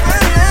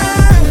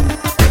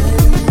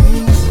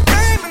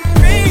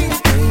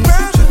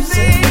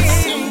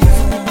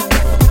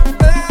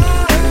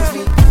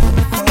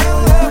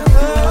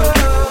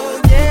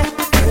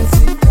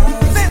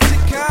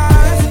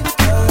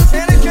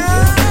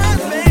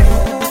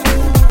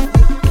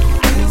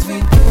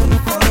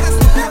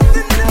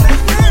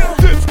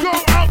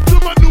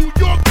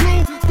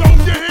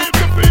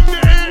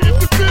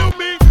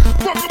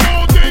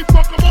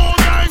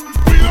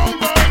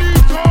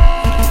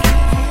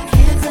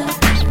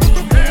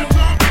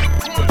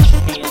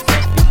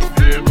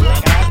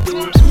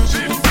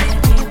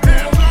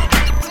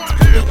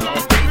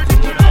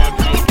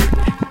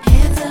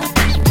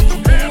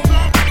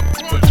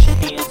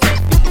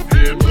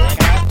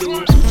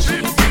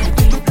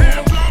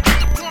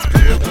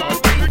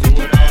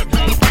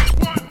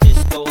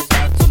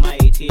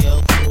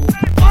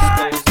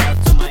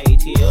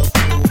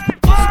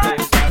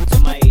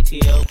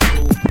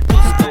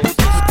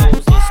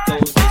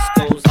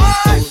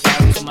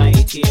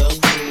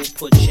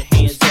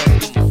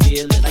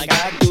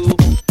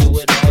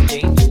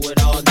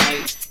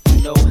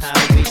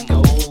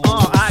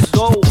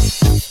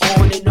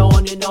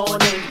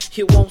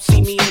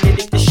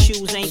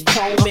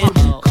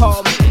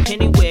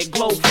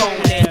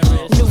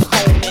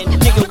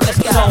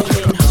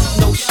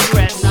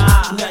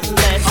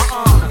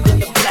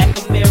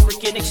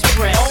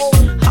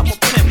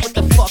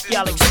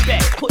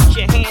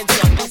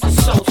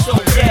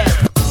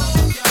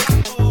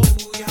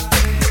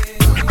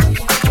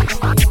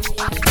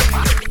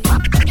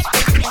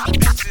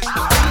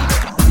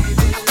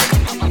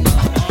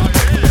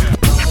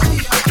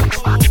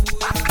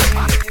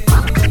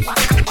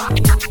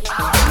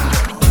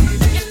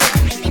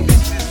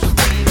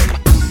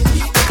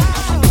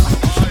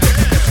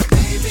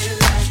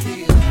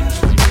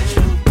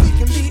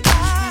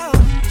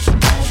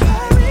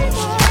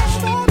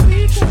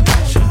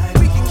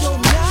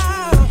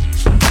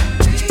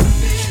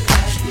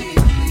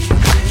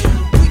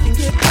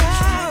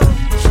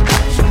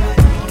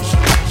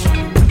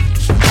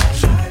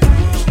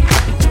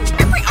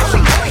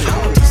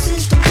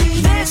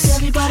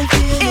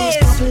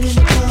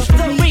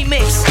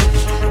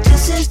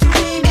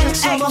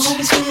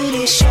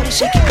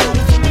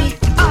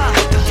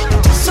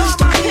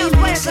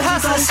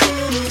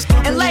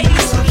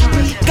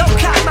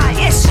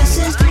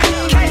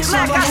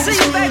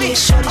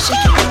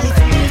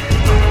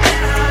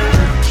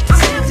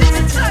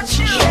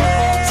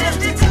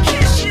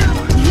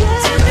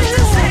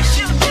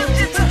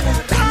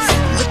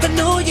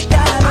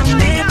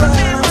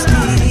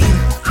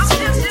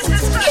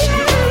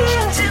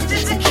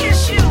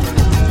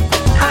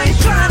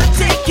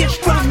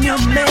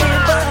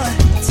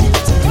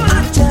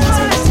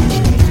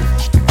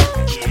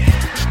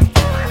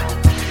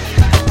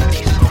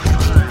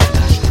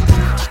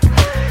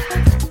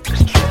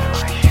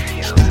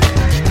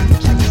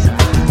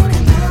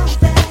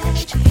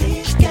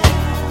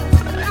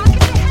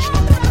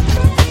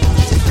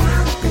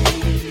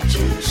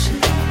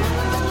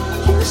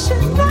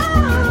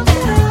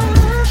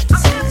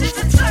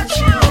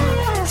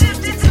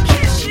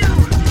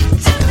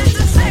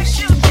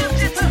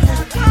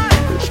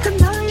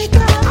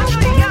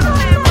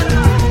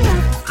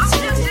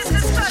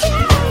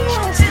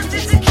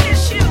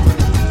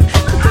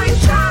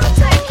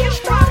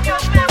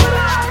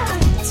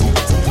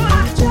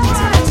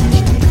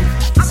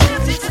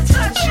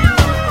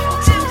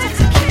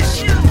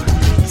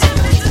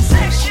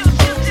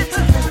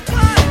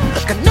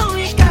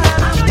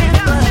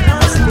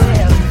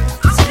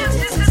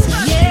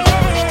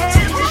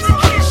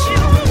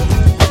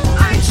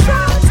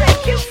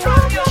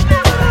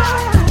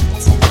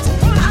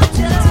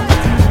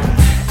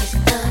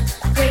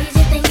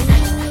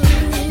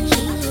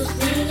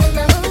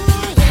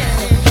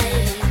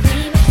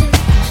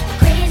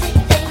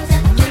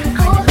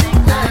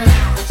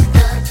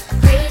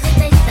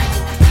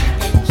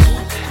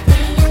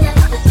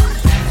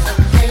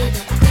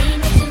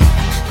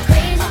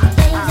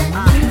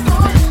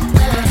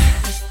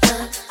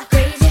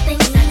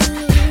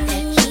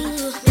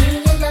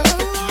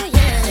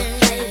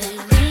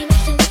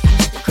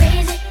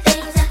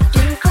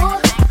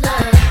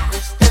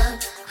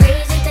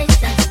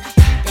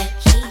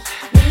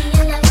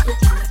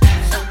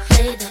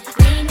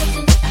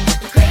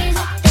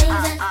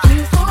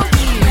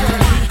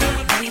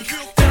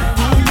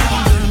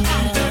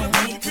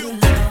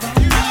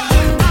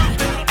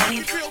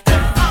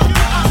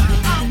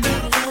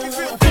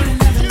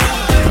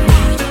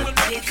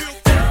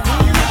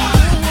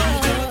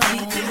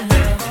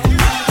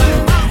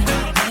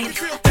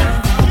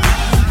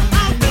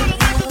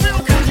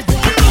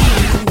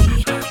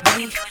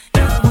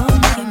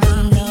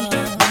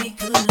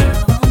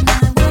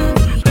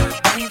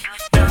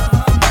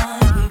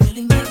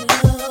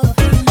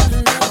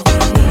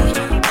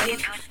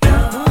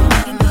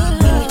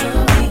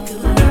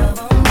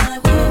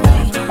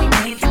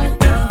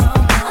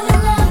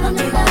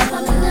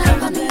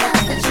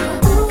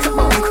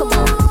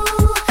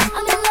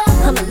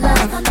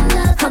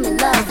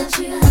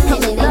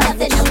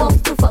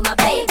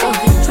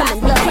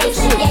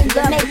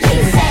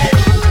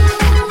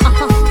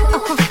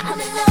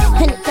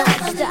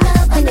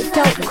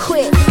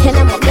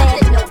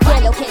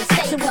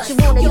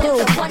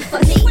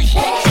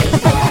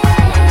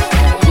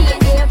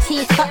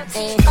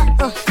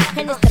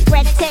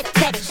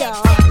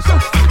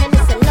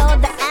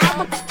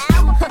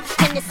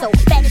so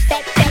fat,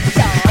 fat, fat,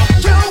 y'all.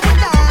 You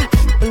and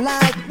I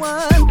like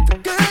one for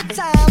good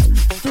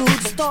times through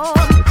the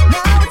storm.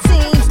 Now it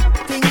seems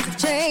things have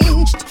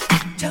changed.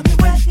 Tell me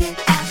where did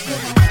I go?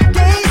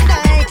 Day's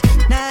night,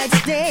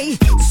 night's day.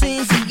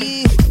 Seems a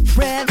year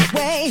ran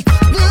away.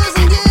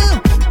 Losing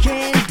you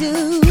can't do.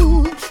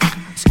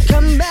 So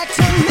come back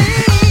to me.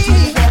 Do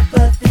you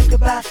ever think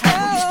about how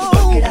we used to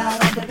work it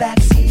out on the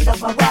backseat of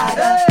my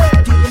rider?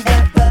 Do you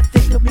ever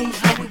think of me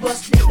how we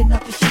was living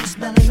up the street,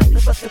 smelling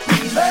nothing but the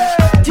breeze?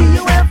 Do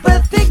you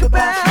ever think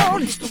about how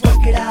we used to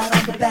work it out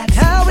on the backseat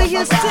how we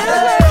used to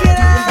work it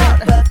out?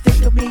 Do you ever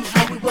think of me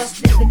how we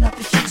was living up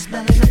the street,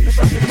 smelling nothing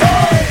but the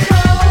breeze?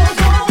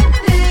 Don't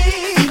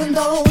leave, even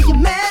though you're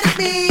mad at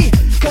me,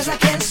 'cause I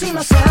can't see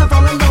myself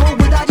all alone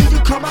without you to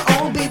call my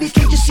own. Baby,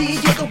 can't you see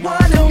you're the one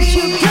I need? Don't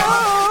you go.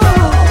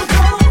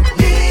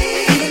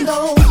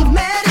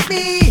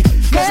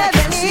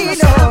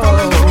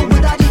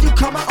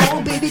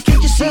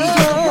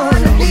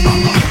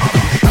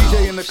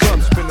 DJ in the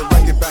club, spin the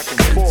record back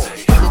and forth.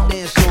 Put the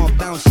dance on,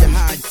 bounce your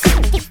high.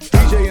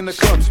 DJ in the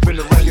club, spin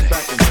the record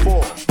back and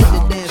forth. Put the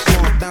dance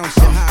on, bounce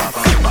your high.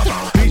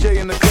 DJ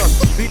in the club,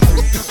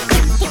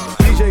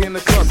 DJ in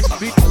the club,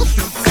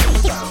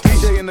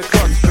 DJ in the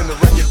club, spin the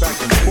record back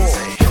and forth.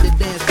 Put the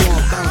dance on,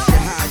 bounce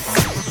your high.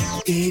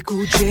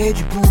 Écoute, j'ai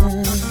du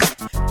bon.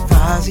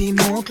 Vas-y,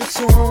 monte le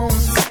son.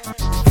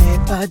 Fais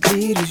pas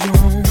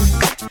d'illusions.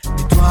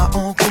 Mets-toi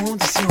en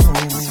condition.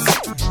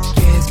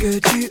 Qu'est-ce que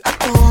tu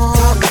attends?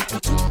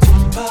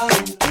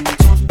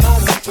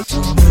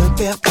 Ne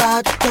perds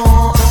pas de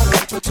temps.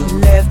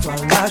 Lève-toi,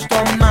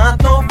 lâche-toi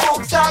maintenant, faut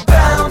que ça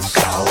bounce.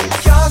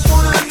 Casse-toi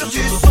le mur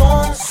du son,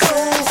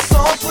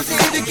 sans poser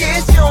de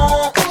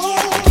questions.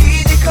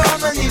 Guidé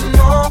comme un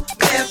aimant,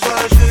 mais moi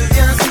je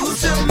viens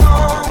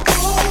doucement.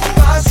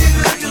 Passer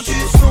le mur du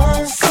son,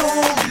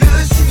 le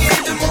signer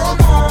de mon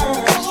nom.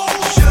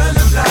 Je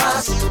me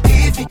place,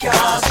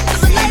 efficace,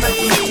 c'est ma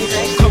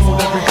direction.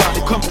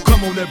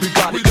 Come on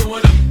everybody, we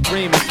doing a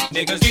remix,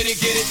 niggas, get it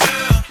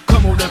down.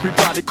 Come on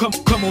everybody, come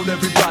on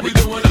everybody, we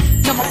doing a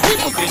come on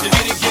people, get it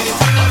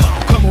down.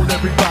 Come on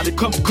everybody,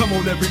 come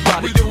on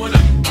everybody, we doing a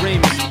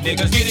remix,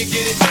 niggas, get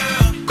it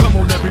down. Come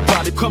on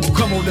everybody, come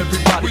on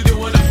everybody, we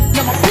doing a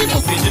come on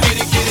people, get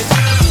it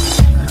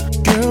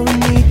down. Girl, we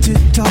need to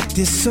talk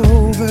this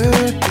over,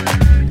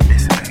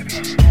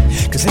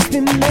 'cause it's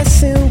been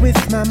messing with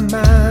my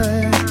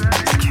mind.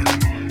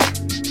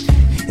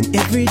 And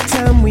every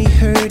time we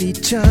hurt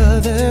each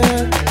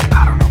other,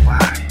 I don't know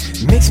why,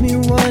 makes me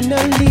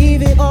wanna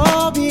leave it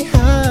all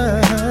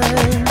behind.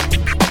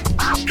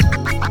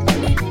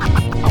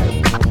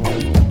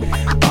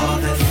 All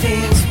the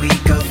things we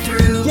go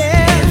through,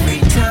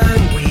 every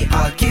time we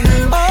argue,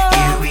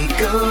 here we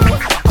go,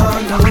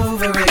 all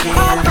over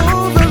again.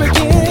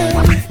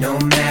 No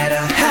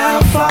matter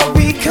how far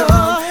we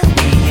come,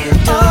 we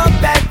end up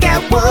back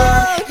at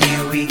one.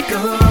 Here we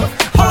go,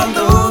 all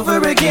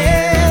over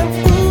again.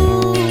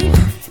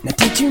 Now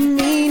did you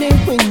mean it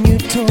when you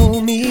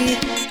told me?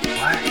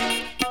 What?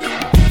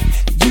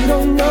 You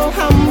don't know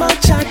how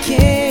much I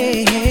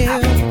care.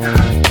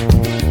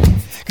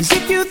 'Cause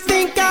if you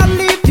think I'll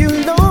leave you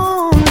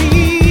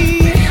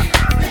lonely,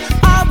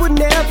 I would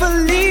never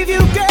leave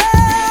you,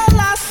 girl,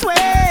 I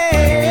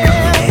swear.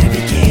 Better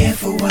be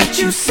careful what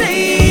you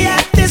say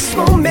at this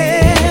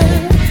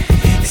moment.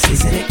 This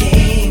isn't a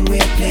game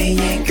we're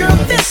playing, girl,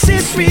 this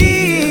is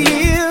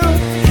real.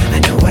 I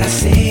know what I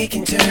say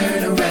can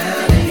turn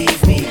around and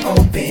leave me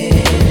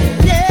open.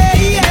 Yeah,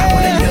 yeah.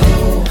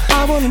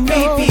 I wanna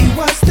know, baby,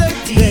 what's the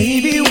deal?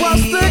 Baby,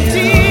 what's the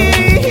deal?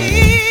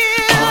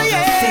 All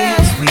the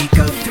things we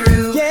go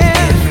through,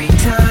 every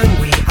time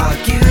we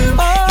argue,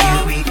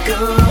 here we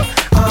go,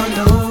 all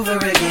over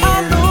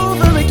again.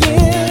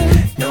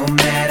 No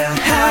matter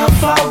how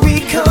far we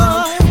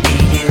come, we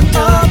end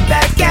up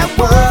back at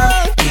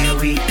one. Here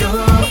we go,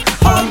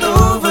 all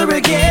over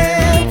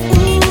again.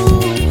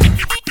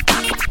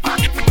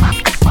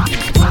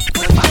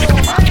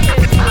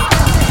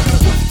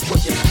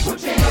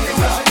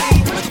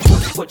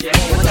 Put your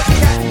hands up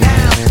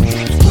now.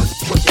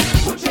 Put your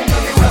hands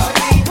up.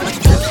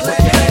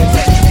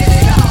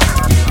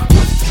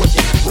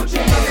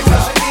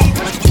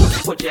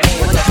 Put your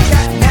hands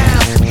up now.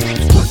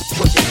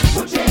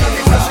 Put your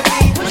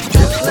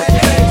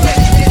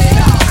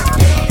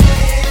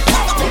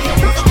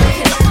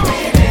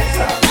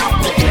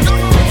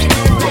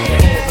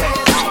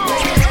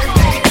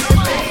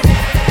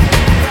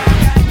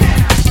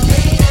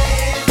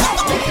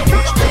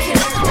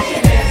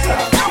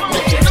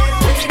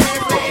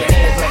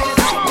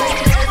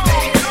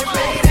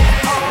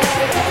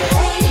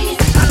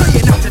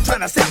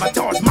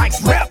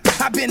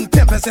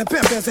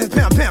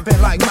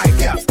pimpin' like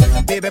Mike Epps.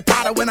 Baby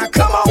Potter, when I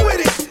come on with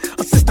it,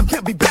 a system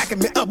pimp be backing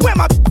me up. Where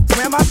my?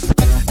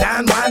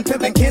 Dine, wine,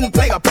 pimpin', can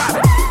play a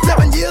pilot.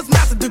 7 years,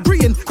 master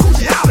degree in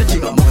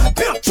cruciology. I'm a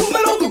pimp, true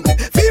men don't lose,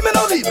 female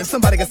don't leave.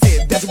 Somebody can say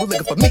it, that's who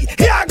looking for me.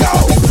 Here I go.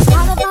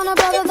 I found a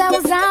brother that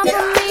was down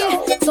for me,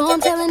 so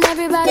I'm telling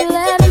everybody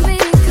let him be,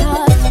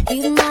 'cause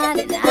he's mine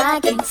and I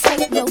can't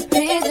take no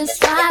business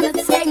trying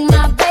to take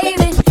my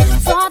baby.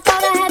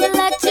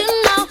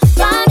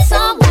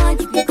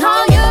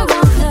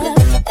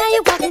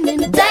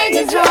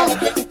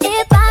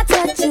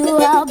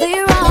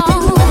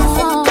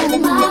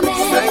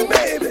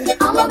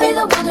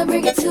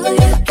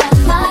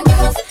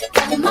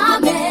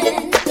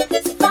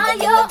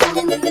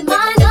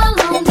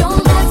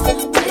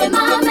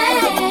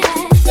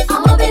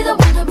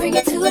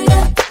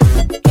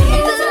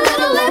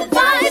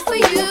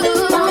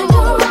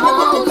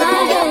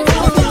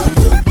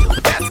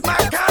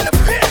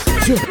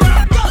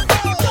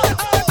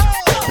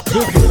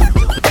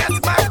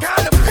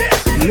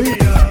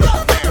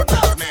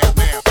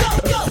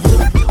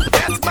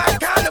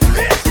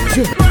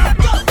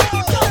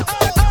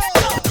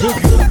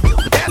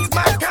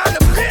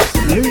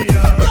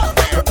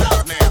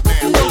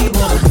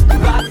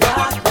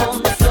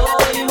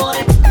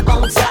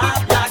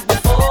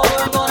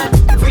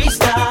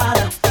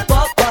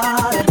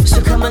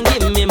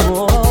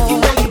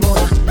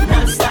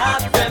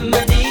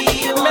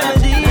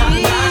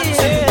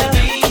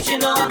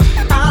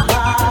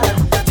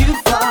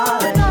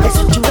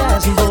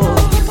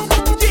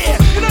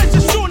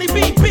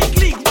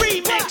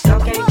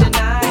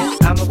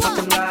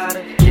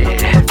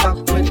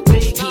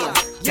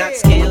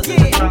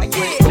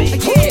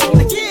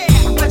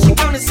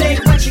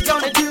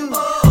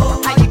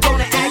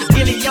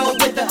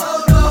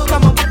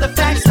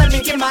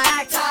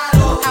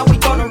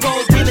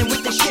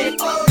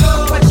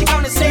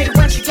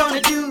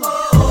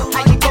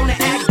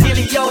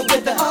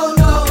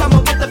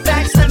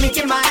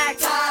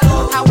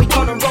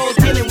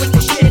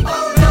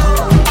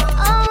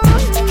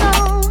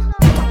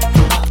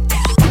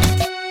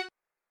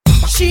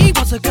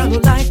 a girl who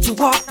likes to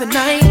walk the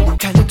night.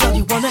 Kind of girl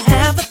you wanna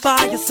have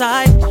by your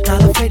side.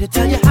 Not afraid to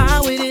tell you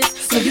how it is,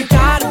 so you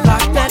gotta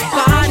rock that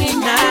body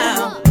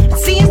now. It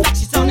seems like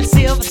she's on the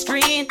silver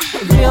screen.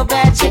 A real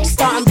bad chick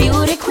starring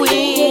beauty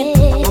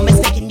queen. I'm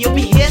mistaken, you'll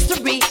be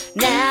history.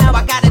 Now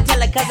I gotta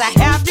tell her 'cause I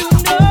have to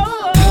know.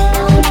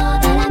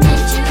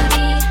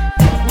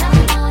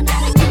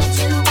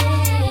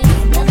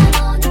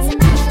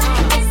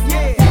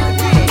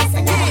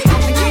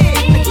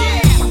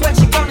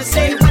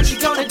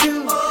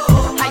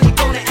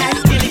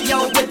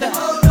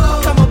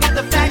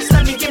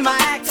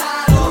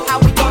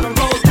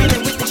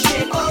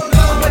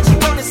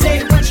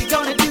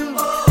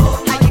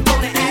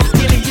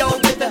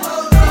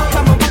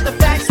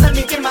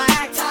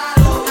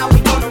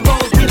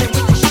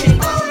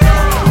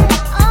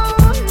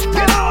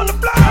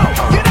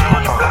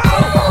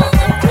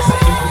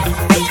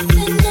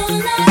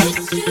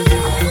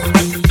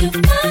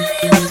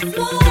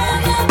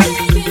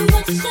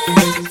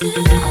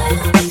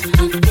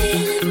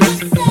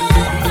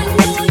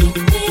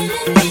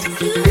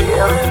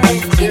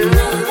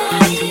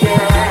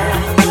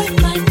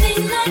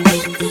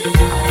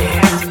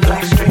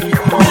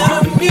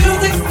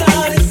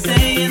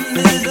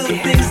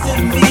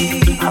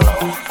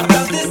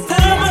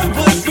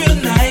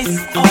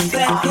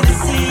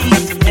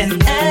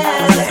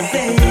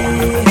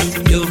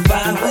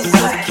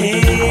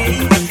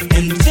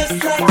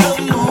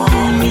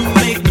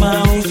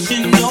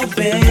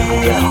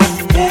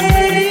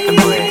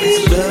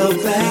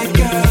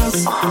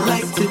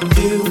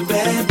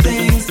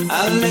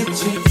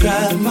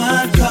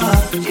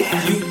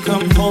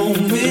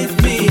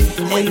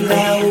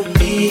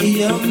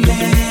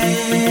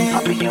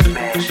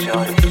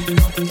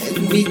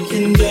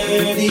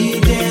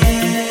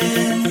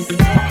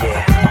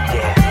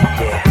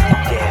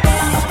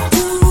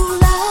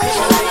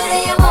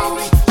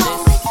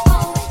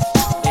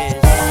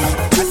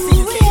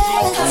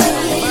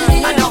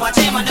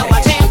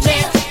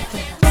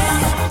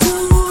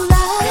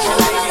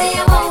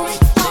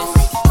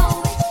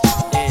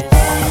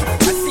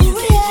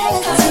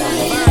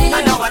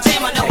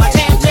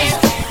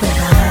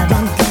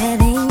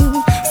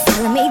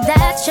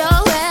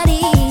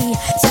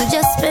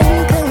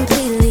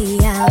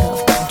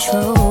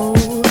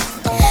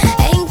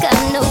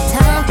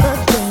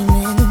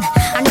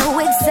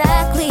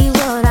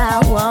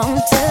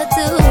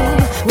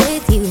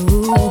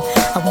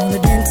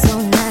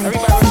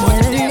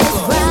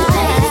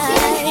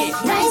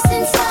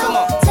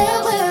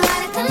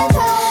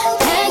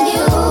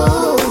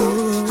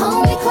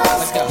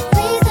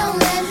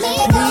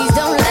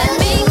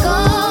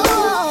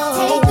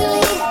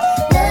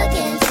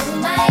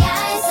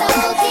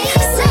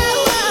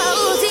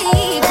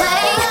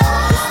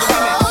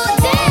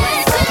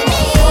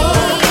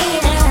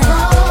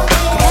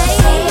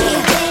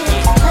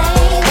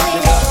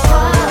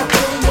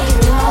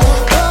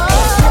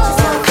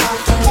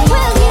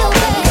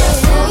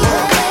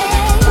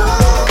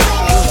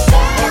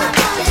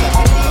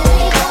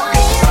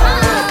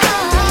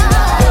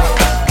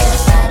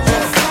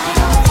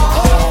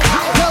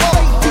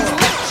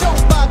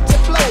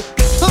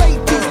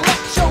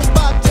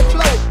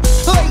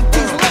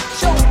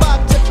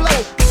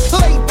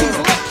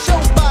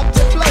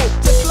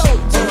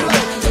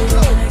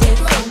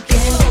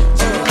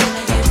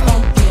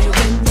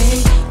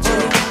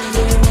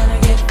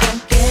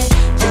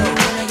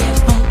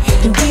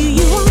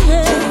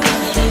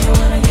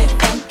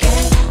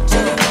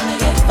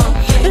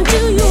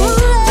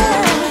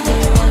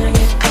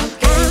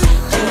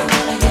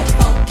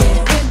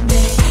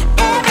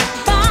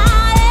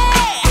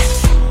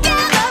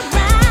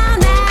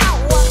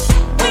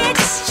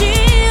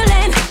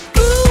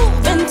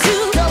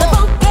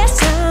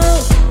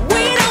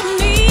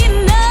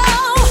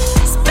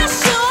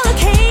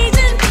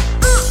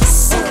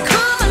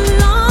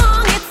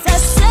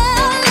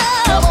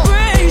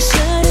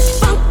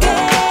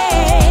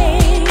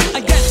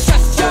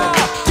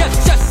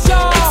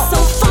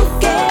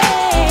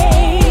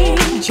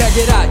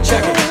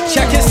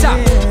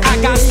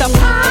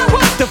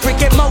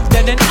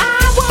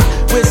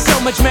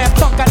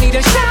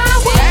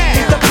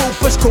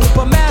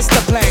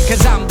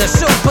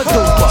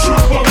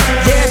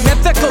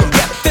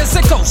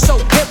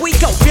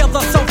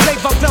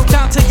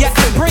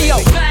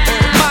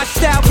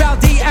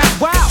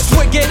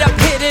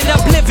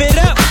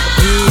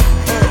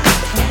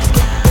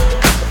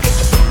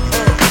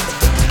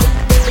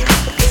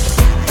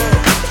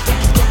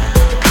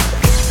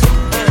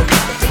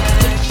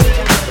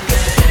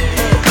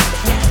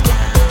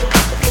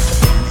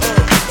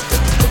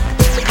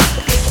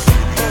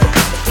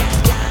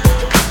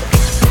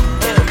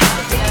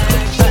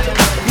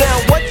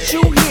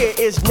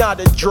 Not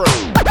a drag.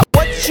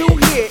 What you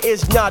hear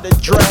is not a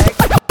drag.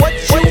 What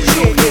you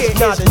hear is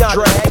not a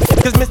drag.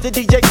 Cause Mr.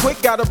 DJ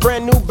Quick got a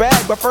brand new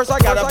bag, but first I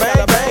gotta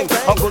bang bang.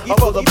 A boogie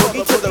for the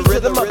boogie to the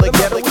rhythm of the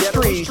ghetto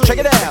streets. Check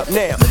it out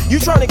now. You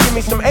tryna give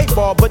me some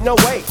 8-ball, but no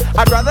way.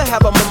 I'd rather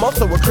have a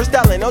mimosa with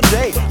Cristal and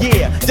OJ.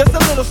 Yeah, just a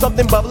little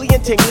something bubbly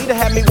and tingly to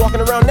have me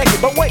walking around naked.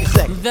 But wait a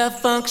second. The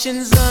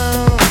function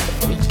zone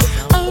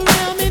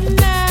around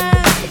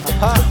midnight.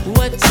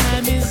 What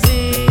time is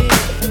it?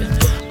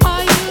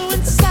 Are you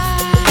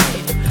inside?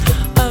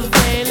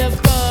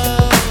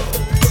 Available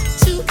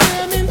to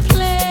come and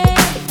play?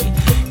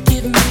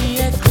 Give me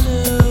a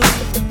clue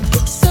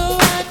so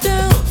I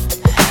don't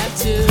have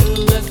to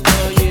look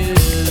for you.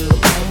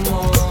 Come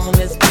on,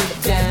 let's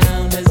get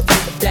down, let's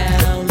get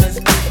down, let's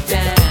get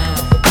down.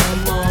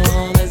 Come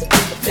on, let's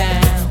get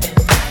down.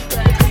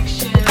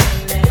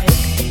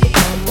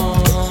 Come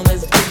on,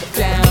 let's get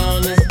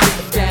down, let's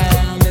get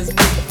down, let's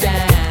get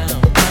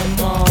down. Come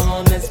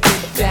on, let's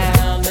get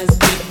down, let's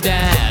get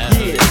down.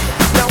 Yeah.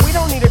 Now we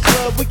don't need a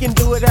club, we can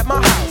do it at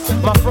my house.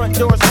 My front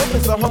door's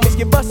open so homies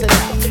get busted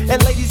out.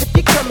 And ladies, if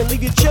you come and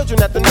leave your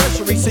children at the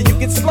nursery so you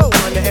get slow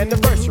on the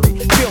anniversary.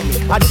 Feel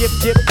me, I dip,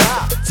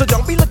 die. So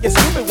don't be looking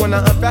stupid when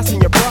I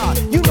unfasten your bra.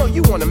 You know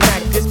you wanna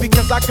mac this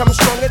because I come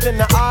stronger than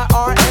the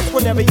IRS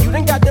whenever you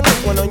done got the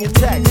link one on your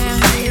text.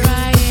 Here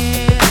I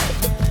am,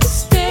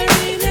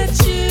 staring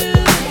at you.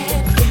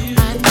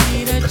 I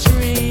need a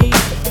drink.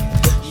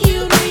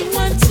 You need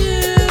one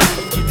too.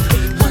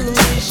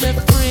 Who's your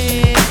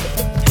friend?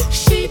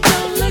 She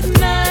don't look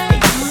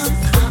nice,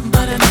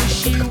 but I know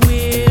she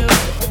will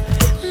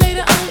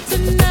later on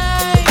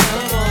tonight.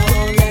 Come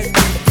on, let's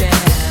get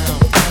down.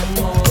 Come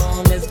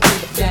on, let's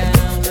get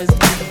down. Let's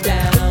get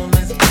down.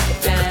 Let's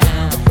get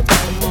down.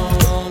 Come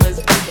on, let's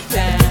get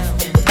down.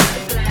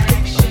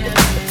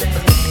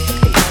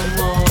 Come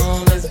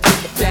on, let's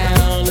get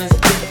down. Let's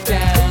get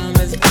down.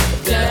 Let's get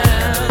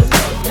down.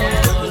 Come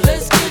on,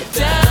 let's get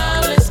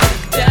down. Let's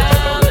get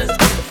down. Let's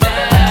get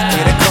down.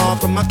 Get a call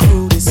from my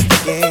crew this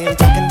weekend.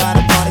 Talking about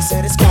a party,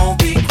 said it's gon'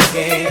 be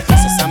quick.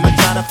 Since I'ma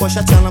try to push,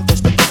 I tell them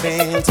push the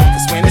band.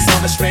 Cause when it's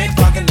on the straight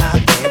parking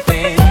lot,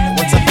 bam. And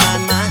once I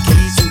find my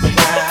keys to the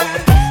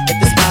ride, hit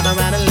the spot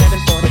around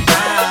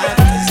 11:45.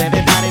 Cause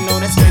everybody know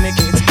that's when it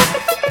gets hot.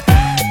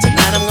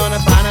 Tonight I'm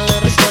gonna find a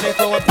little shorty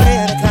for a play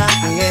at the clock,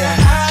 yeah.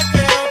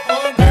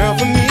 Girl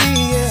for me,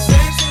 yeah.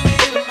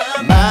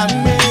 My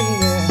man,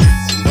 yeah.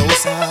 Who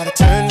knows how to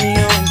turn me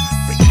on,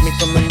 freak me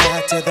from the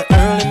night to the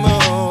early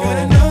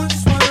morning.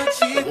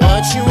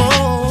 What you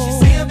want? She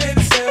see a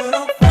baby, so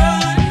don't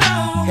run, no.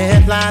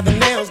 Hair fly, the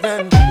nails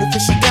done. Look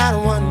if she got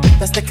one.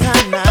 That's the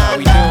kind I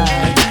like.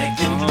 Like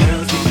them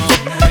girls in the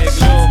spotlight.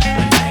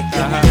 Like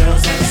them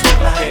girls in the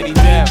spotlight.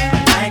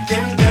 Like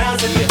them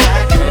girls in the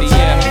spotlight.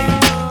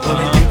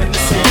 Pulling deep in the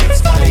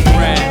six,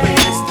 playing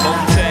with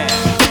style.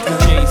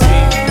 Jay-Z,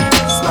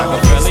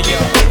 Rockefeller, yo.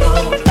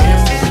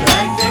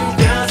 Like them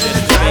girls in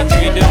the spotlight.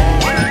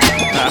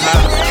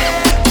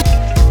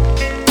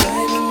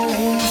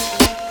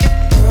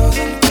 Girls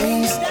and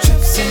things,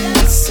 trips and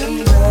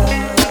December.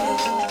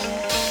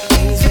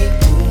 Things we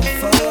do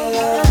for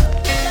love.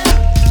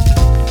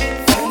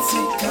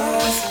 Fancy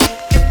cars,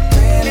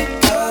 credit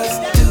cards.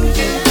 Do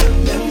you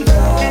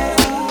remember?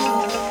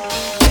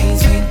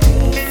 Things we do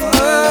for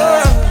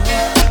love.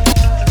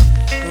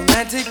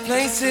 Romantic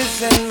places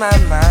in my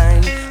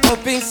mind,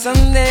 hoping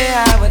someday I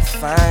would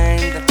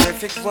find the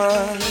perfect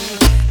one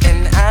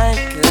and I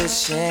could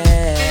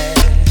share.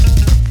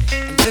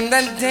 And then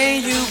that day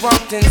you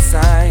walked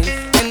inside,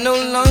 and no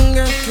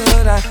longer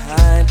could I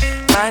hide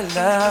my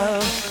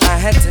love. I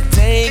had to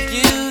take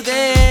you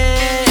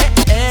there.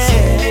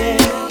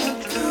 Sailing on a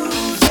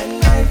cruise at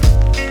night.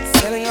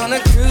 Sailing on a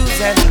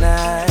cruise at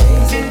night.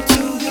 Gazing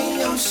to the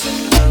ocean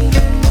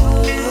under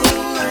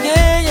moonlight.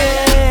 Yeah,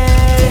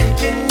 yeah.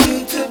 Taking you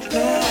to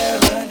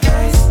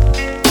paradise.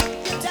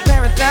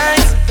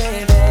 Paradise,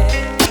 baby.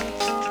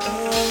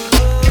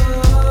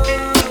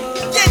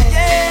 Yeah,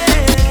 yeah.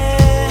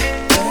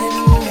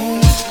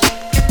 Diamond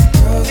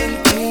girls and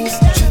things,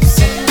 trips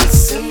in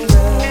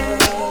December.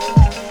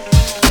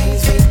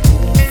 Things we do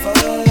for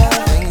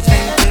love. Things we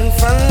do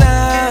for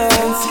love.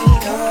 Fancy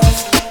cars,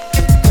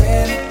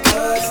 credit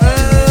cards.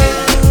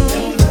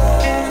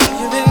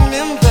 You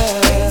remember?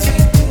 Things we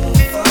do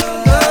for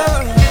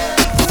love.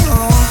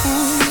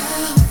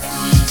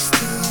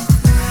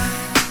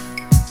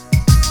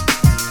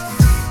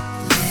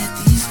 Let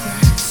these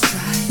birds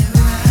dry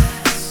your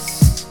eyes.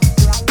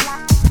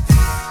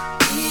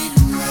 It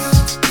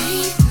won't be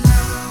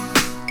long.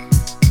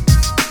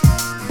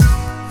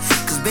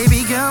 'Cause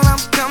baby girl,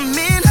 I'm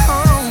coming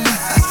home.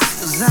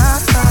 'Cause I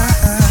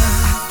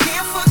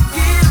can't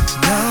forget.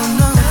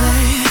 No,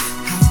 babe.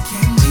 How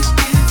can we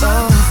give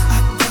up? I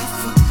can't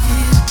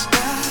forget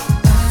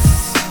about us.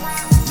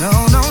 No,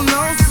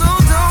 so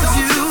don't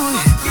you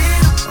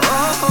forget.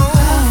 Oh, don't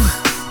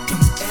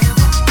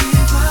ever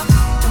give up.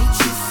 Don't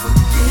you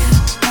forget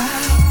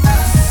about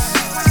us.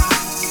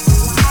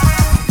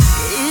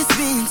 It's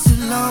been too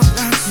long,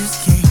 I just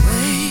can't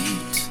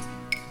wait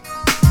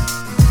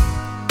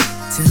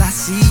till I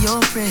see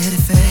your pretty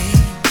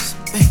face,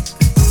 baby.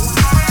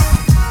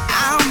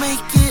 I'll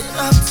make it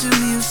up to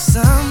you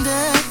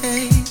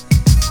someday.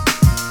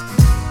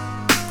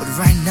 But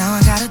right now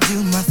I gotta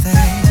do my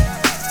thing.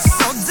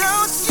 So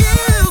don't you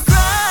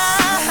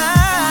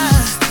cry.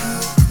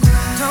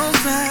 Don't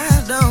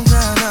cry, don't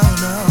cry,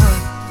 no.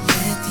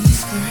 Let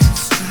these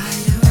words dry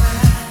your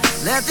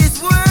eyes. Let these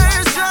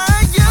words dry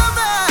your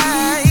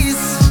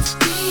eyes.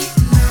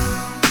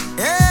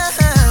 Yeah.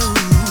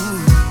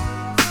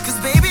 'Cause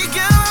baby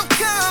girl, I'm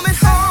coming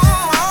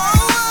home.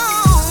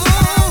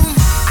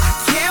 I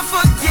can't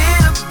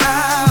forget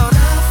about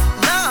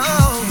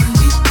love.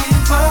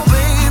 Oh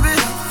baby.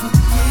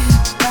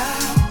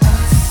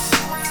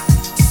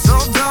 So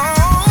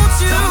don't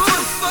you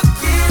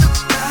forget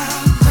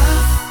about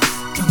love.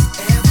 Don't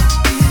ever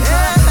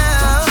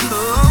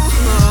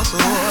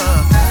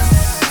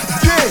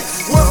Yeah,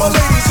 where my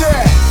ladies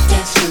at?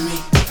 Dance with me,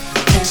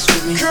 dance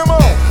with me. Come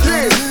on,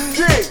 yeah,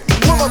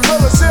 where my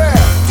fellas at?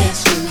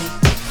 Dance with me,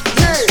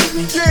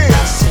 yeah.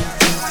 I said,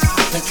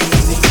 looking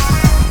at me.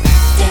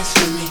 Dance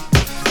with me,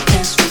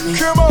 dance with me.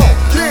 Come on,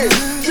 yeah,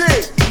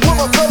 where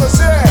my fellas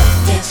at?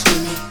 Dance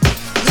with me,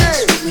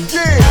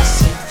 yeah. I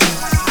said,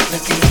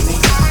 looking at me.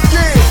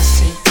 Yeah. I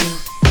said,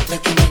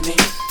 looking at me.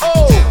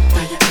 Oh.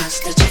 By your eyes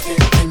that you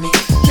feel in me.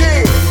 Yeah.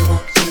 I really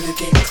want you to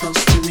get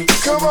close to me.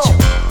 So Come would on. you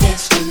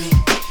dance with me,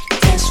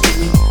 dance with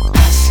me.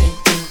 I said,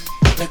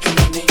 looking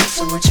at me.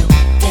 So would you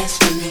dance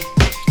with me,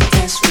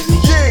 dance with me.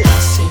 Yeah. I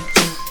said,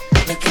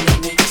 looking at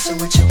me. So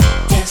would you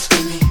dance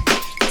with me,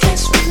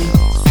 dance with me.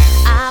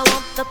 I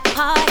want the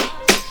party.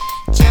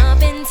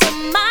 Jump into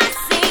my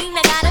scene.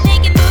 I gotta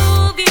make it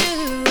move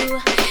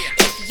you.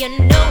 If you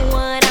know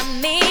what I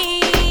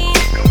mean.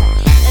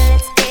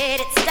 Let's get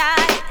it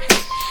started.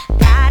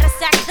 Gotta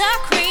stack the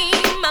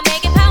cream. I'm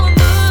making power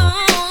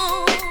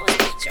moves.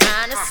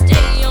 Trying to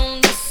stay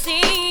on the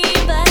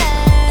scene, but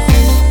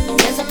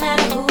doesn't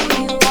matter who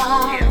you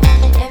are.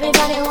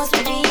 Everybody wants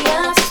to be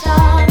a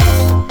star.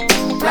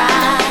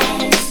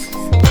 Rise,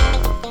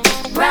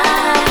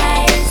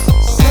 rise.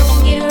 So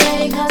get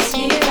ready, 'cause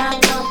here I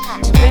come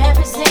to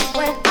represent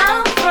where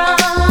I'm from.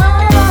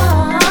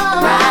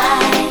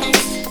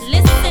 Rise,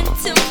 listen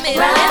to me,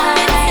 let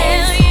me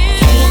tell you.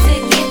 Came to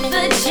get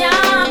the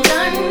job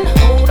done.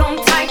 Hold on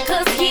tight,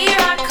 'cause here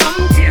I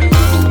come to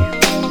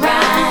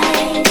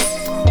rise,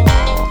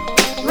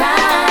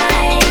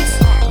 rise.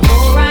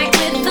 Move right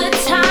with the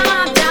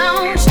top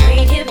down.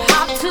 Straight hip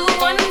hop to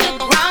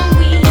underground.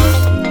 We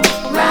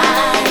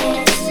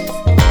rise,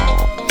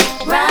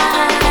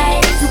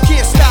 rise. You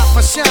can't stop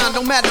my shine,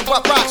 no matter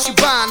what rocks you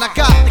bind. I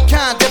got the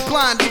kind that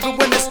blind even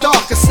when it's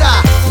dark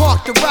inside.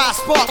 Park the ride,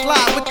 spark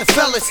line with the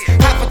fellas.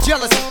 Half a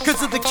jealous,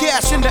 'cause of the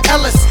cash in the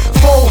Ellis.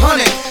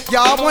 400,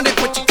 y'all want it,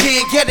 but you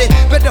can't get it.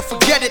 Better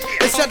forget it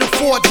and settle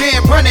for a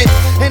damn run it.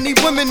 Any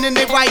women in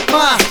their right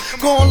mind,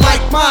 gon'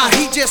 like mine.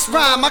 He just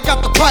rhyme, I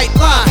got the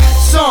pipeline.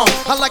 Song,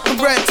 I like them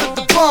red to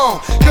the bone.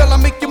 Girl, I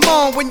make you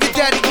moan when your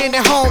daddy ain't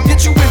at home.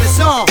 Get you in the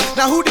zone.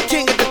 Now who the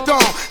king of the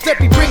throne? That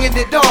be bringing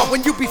it on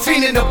when you be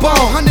feeling the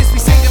bone. Honeys be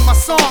singing my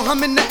song,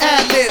 I'm in the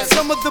ad-libs.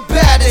 Some of the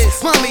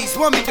baddest mommies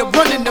want me to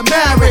run in the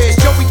marriage.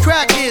 Joey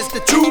Crack is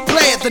the true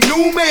player, the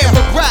new man.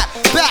 The rap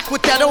back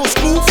with that old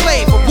school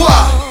flavor.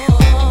 What?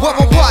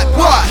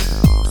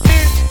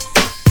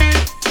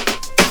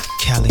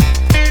 Kelly,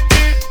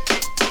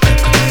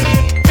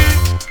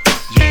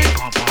 Yeah,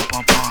 bump, bump,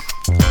 bump, bump.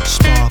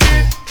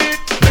 Sparkle,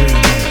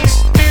 remix.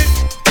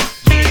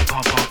 Yeah,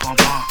 bump, bump, bump,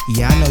 bump.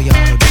 Yeah, I know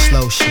y'all heard the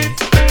slow shit,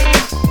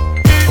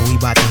 but we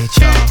about to hit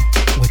y'all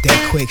with that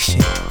quick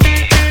shit.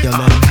 Yo,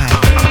 let him have it.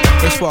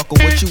 Hey Sparkle,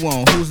 what you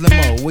want? Who's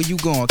limo? Where you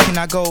going? Can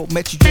I go?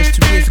 Met you just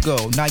 2 years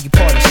ago. Now you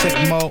part of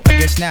second mode. I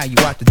guess now you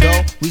out the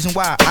door. Reason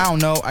why, I don't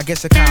know. I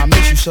guess I kinda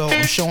miss you, so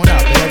I'm showing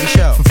up at every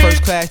show. From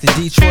first class to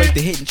Detroit,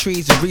 to hitting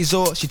trees and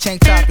resorts. Your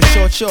tank top and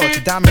short shorts,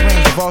 the diamond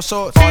rings of all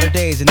sorts. All the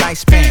days a nice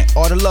span.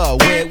 All the love,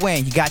 where it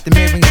went. You got the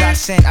earrings I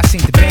sent. I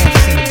seen the bands, I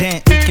seen the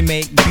dent. We can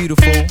make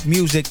beautiful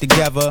music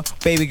together.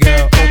 Baby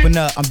girl, open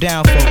up. I'm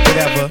down for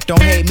whatever.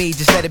 Don't hate me,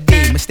 just let it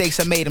be. Mistakes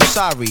I made, I'm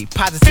sorry.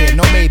 Positive,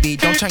 no maybe.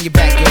 Don't turn your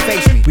back, you'll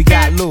face me. We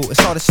got Lou, it's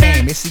all the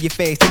same. They see your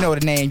face, they know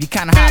the name. You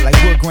kinda hot like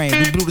wood grain.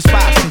 We blew the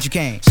spot since you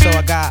came. So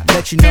I got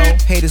let you know.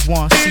 Haters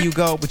want to see you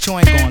go, but you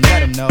ain't gonna let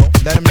them know.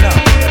 Let them know,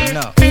 let them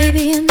know.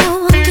 Baby, you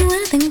know I'll do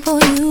anything for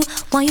you.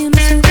 Why you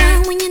mess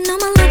around when you know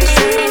my love is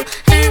true?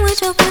 Hey,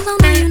 with your friends, I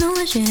know you know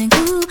that shit ain't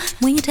cool.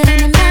 When you tell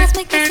me lies,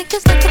 make me sick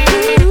just like the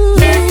flu.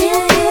 Yeah,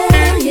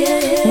 yeah,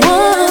 yeah.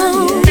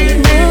 Whoa,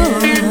 whoa.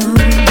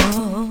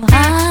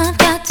 I've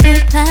got to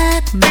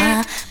pack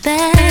my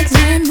bags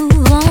and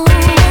move on.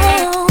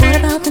 What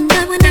about the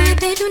night when I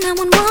paid you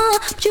 911?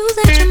 But you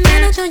said your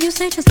manager, you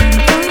said just let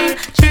me go.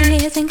 She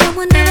isn't good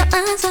whenever I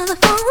answer the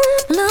phone.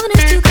 Loving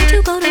is too good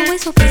to go to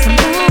waste, so please I'm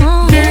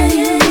gone. Yeah,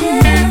 yeah,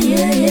 yeah,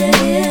 yeah, yeah,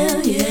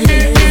 yeah,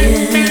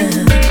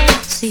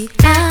 yeah. See,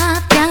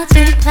 I've got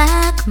to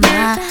pack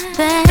my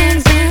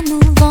bags and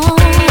move on.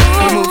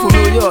 We moved from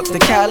New York to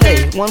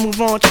Calais. One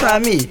move on, try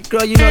me.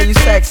 Girl, you know you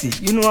sexy.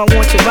 You know I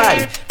want your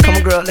body. Come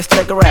on, girl, let's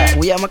take a ride.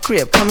 We at my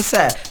crib, come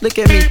inside. Look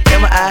at me,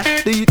 in my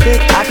eye. Do you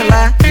think I can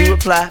lie? You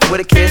reply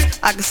with a kiss.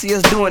 I can see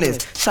us doing this.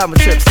 Shopping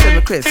trips,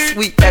 sipping crisp,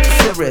 sweet at the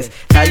cigarettes.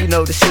 Now you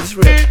know the shit is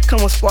real.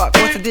 Come on, Spark,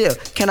 what's the deal?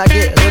 Can I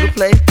get a little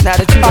play? Now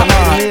that you done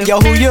made a meal. Yo,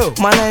 who you?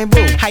 My name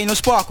Boo. How you know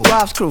Sparkle?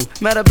 Rob's crew.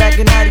 Met her back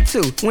in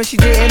 92 when she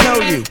didn't know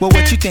you. Well,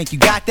 what you think? You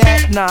got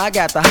that? Nah, I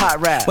got the hot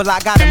rap. Well, I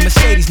got a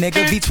Mercedes,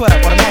 nigga,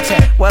 V12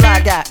 automatic. Well, I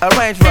got a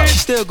Range Rover. She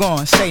still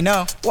going, say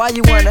no. Why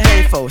you want to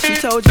hate for? She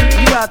told you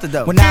out the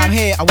door. Well, now I'm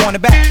here, I want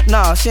it back.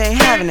 No, she ain't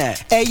having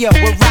that. Hey, yo,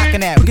 we're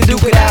rocking that. We can do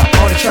it out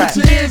on the track.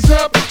 Put your hands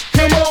up,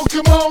 come on,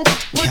 come on.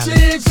 Put your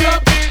hands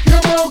up,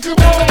 come on, come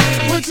on.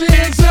 Put your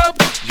hands up,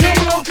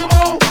 come on, come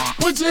on.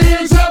 Put your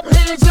hands up,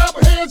 hands up,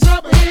 hands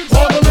up, hands up.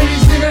 All the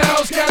ladies in the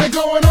house got it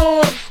going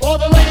on. All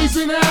the ladies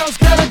in the house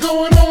got it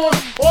going on.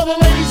 All the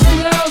ladies in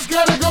the house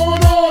got it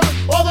going on.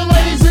 All the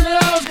ladies in the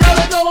house got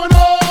it going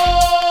on.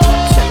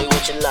 Tell me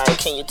what you like,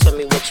 can you tell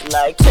me what you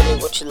like? Tell me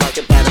what you like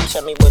about him,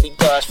 tell me what he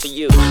does for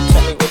you.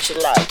 Tell me what you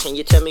like, can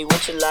you tell me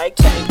what you like?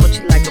 Tell me what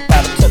you like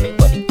about him, tell me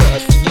what he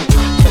does for you.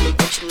 Tell me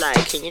what you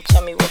like, can you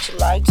tell me what you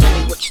like? Tell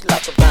me what you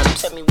like about him,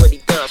 tell me what he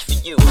does for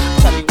you.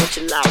 Tell me what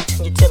you like,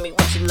 can you tell me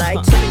what you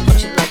like? Tell me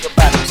what you like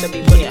about him, tell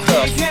me what he does for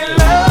you. He can't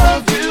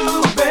love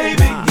you,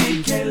 baby.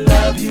 He can't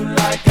love you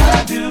like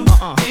I do.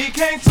 He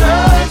can't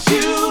touch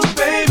you,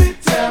 baby.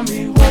 Tell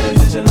me what it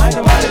is you like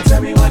about it.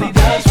 Tell me what he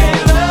does for you.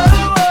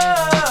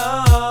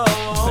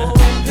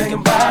 Think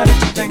about it,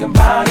 think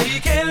about it. He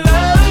can't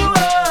love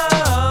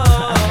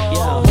you.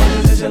 What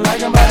is it you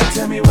like about it?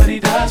 Tell me what he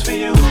does for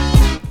you.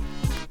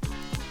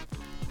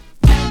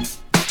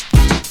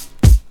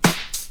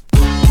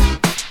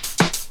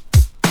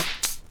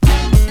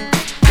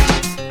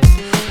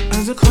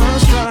 As the clock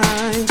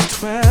strikes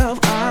 12,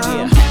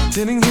 I'm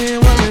sitting here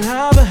wondering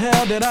how the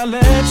hell did I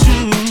let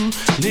you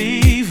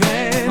leave?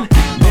 And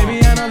maybe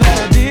I know that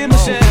I did my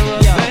share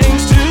of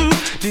things to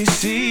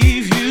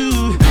deceive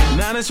you.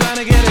 Now they're trying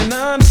to get an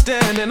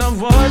understanding of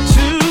what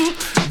to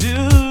do,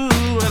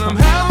 and I'm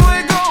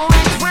halfway going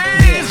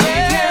crazy.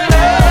 He can't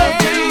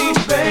love you,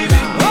 baby.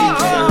 He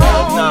can't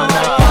love you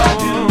like I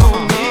do.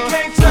 He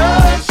can't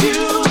touch you,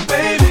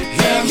 baby.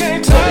 He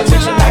can't touch you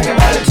like I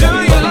do.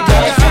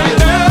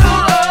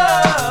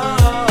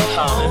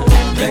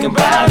 Think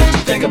about it,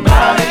 think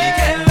about it.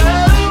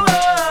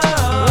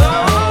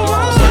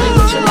 Tell me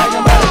what you like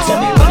about it, tell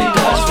me what he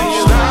does for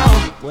you.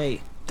 Wait,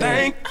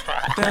 think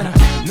that I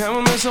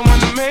never met someone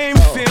that made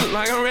me feel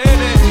like I'm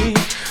ready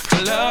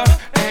for love.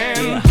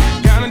 And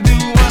gotta do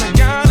what I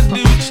gotta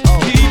do just to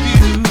keep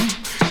you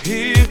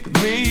here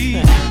with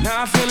me.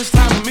 Now I feel it's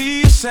time for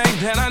me to say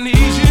that I need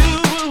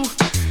you.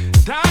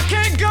 I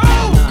can't go.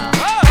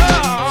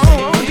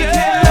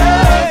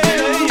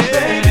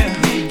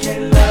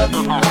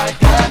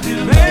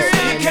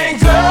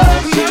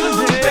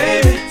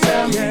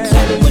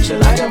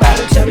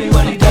 Tell me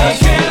what he does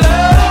for you.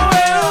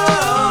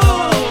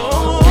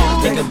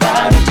 Think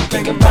about it,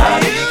 think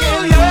about it.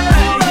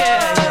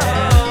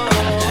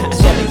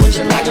 Tell me what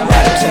you like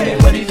about it. Tell me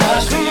what he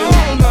does for you.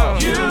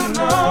 You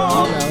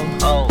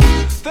know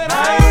that I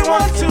ain't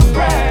want to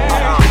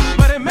brag,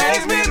 but it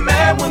makes me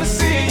mad when I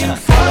see you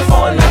falling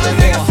for another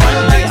nigga,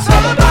 feeling like it's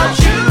all about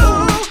you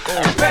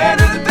compared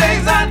to the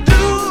things I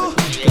do.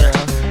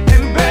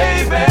 And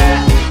baby,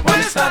 when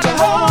it's time to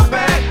hold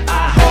back, I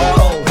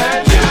hope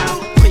that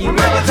you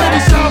remember that.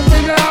 South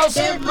in the house,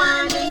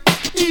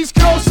 East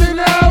Coast in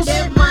the house,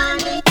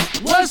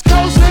 West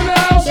Coast in the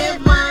house.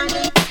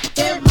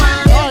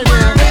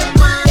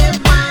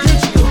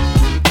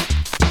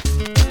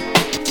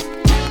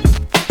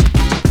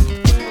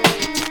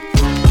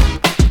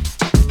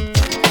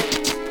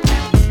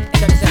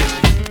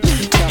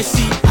 You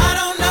see, I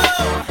don't know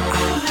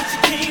what you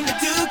came to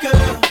do,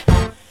 girl.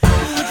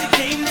 What you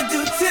came to do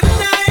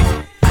tonight,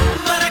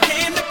 but I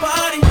came to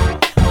party.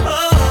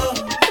 Oh,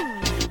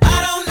 I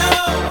don't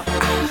know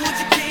what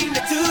you came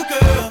to do,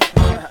 girl.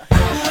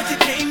 What you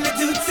came to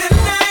do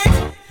tonight,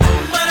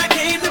 but I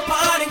came to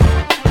party.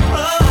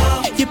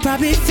 Oh, you're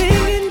probably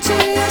thinking to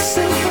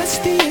yourself, what's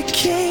the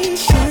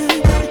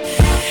occasion?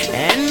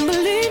 And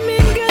believe me,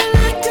 girl,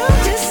 I don't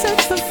just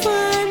search for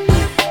fun.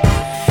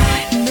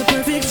 The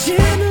perfect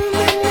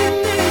gentleman in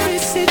every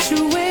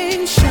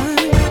situation.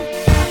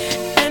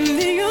 And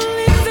the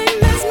only thing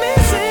that's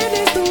missing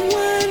is the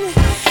one.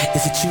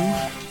 Is it you?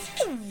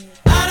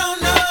 I don't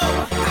know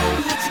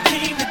what you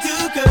came to do,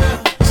 girl.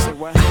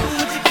 What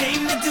you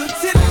came to do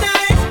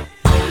tonight,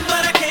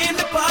 but I came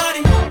to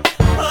party.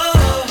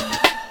 Oh,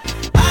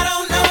 I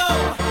don't know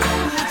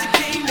what you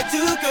came to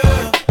do,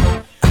 girl.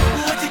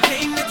 What you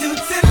came to do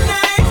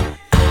tonight,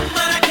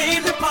 but I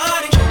came to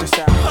party. Check this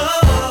out.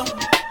 Oh.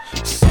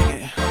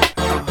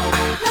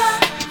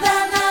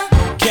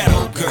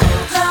 Ghetto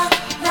girls,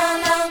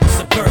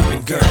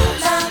 suburban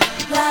girls,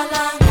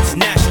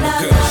 international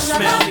girls,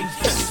 smell me.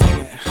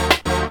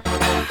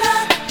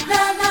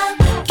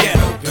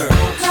 Ghetto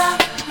girls,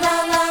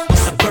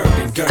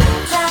 suburban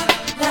girls,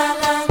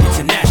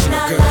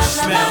 international girls,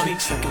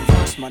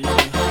 smell me.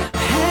 I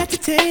had to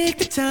take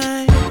the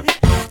time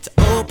to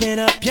open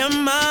up your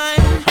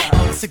mind.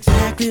 That's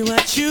exactly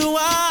what you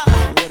are.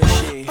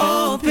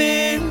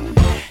 Open.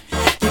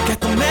 You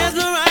got the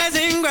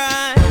mesmerizing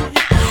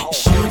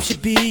grind.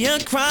 Should be a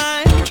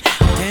crime.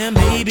 Damn,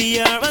 baby,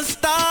 you're a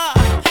star.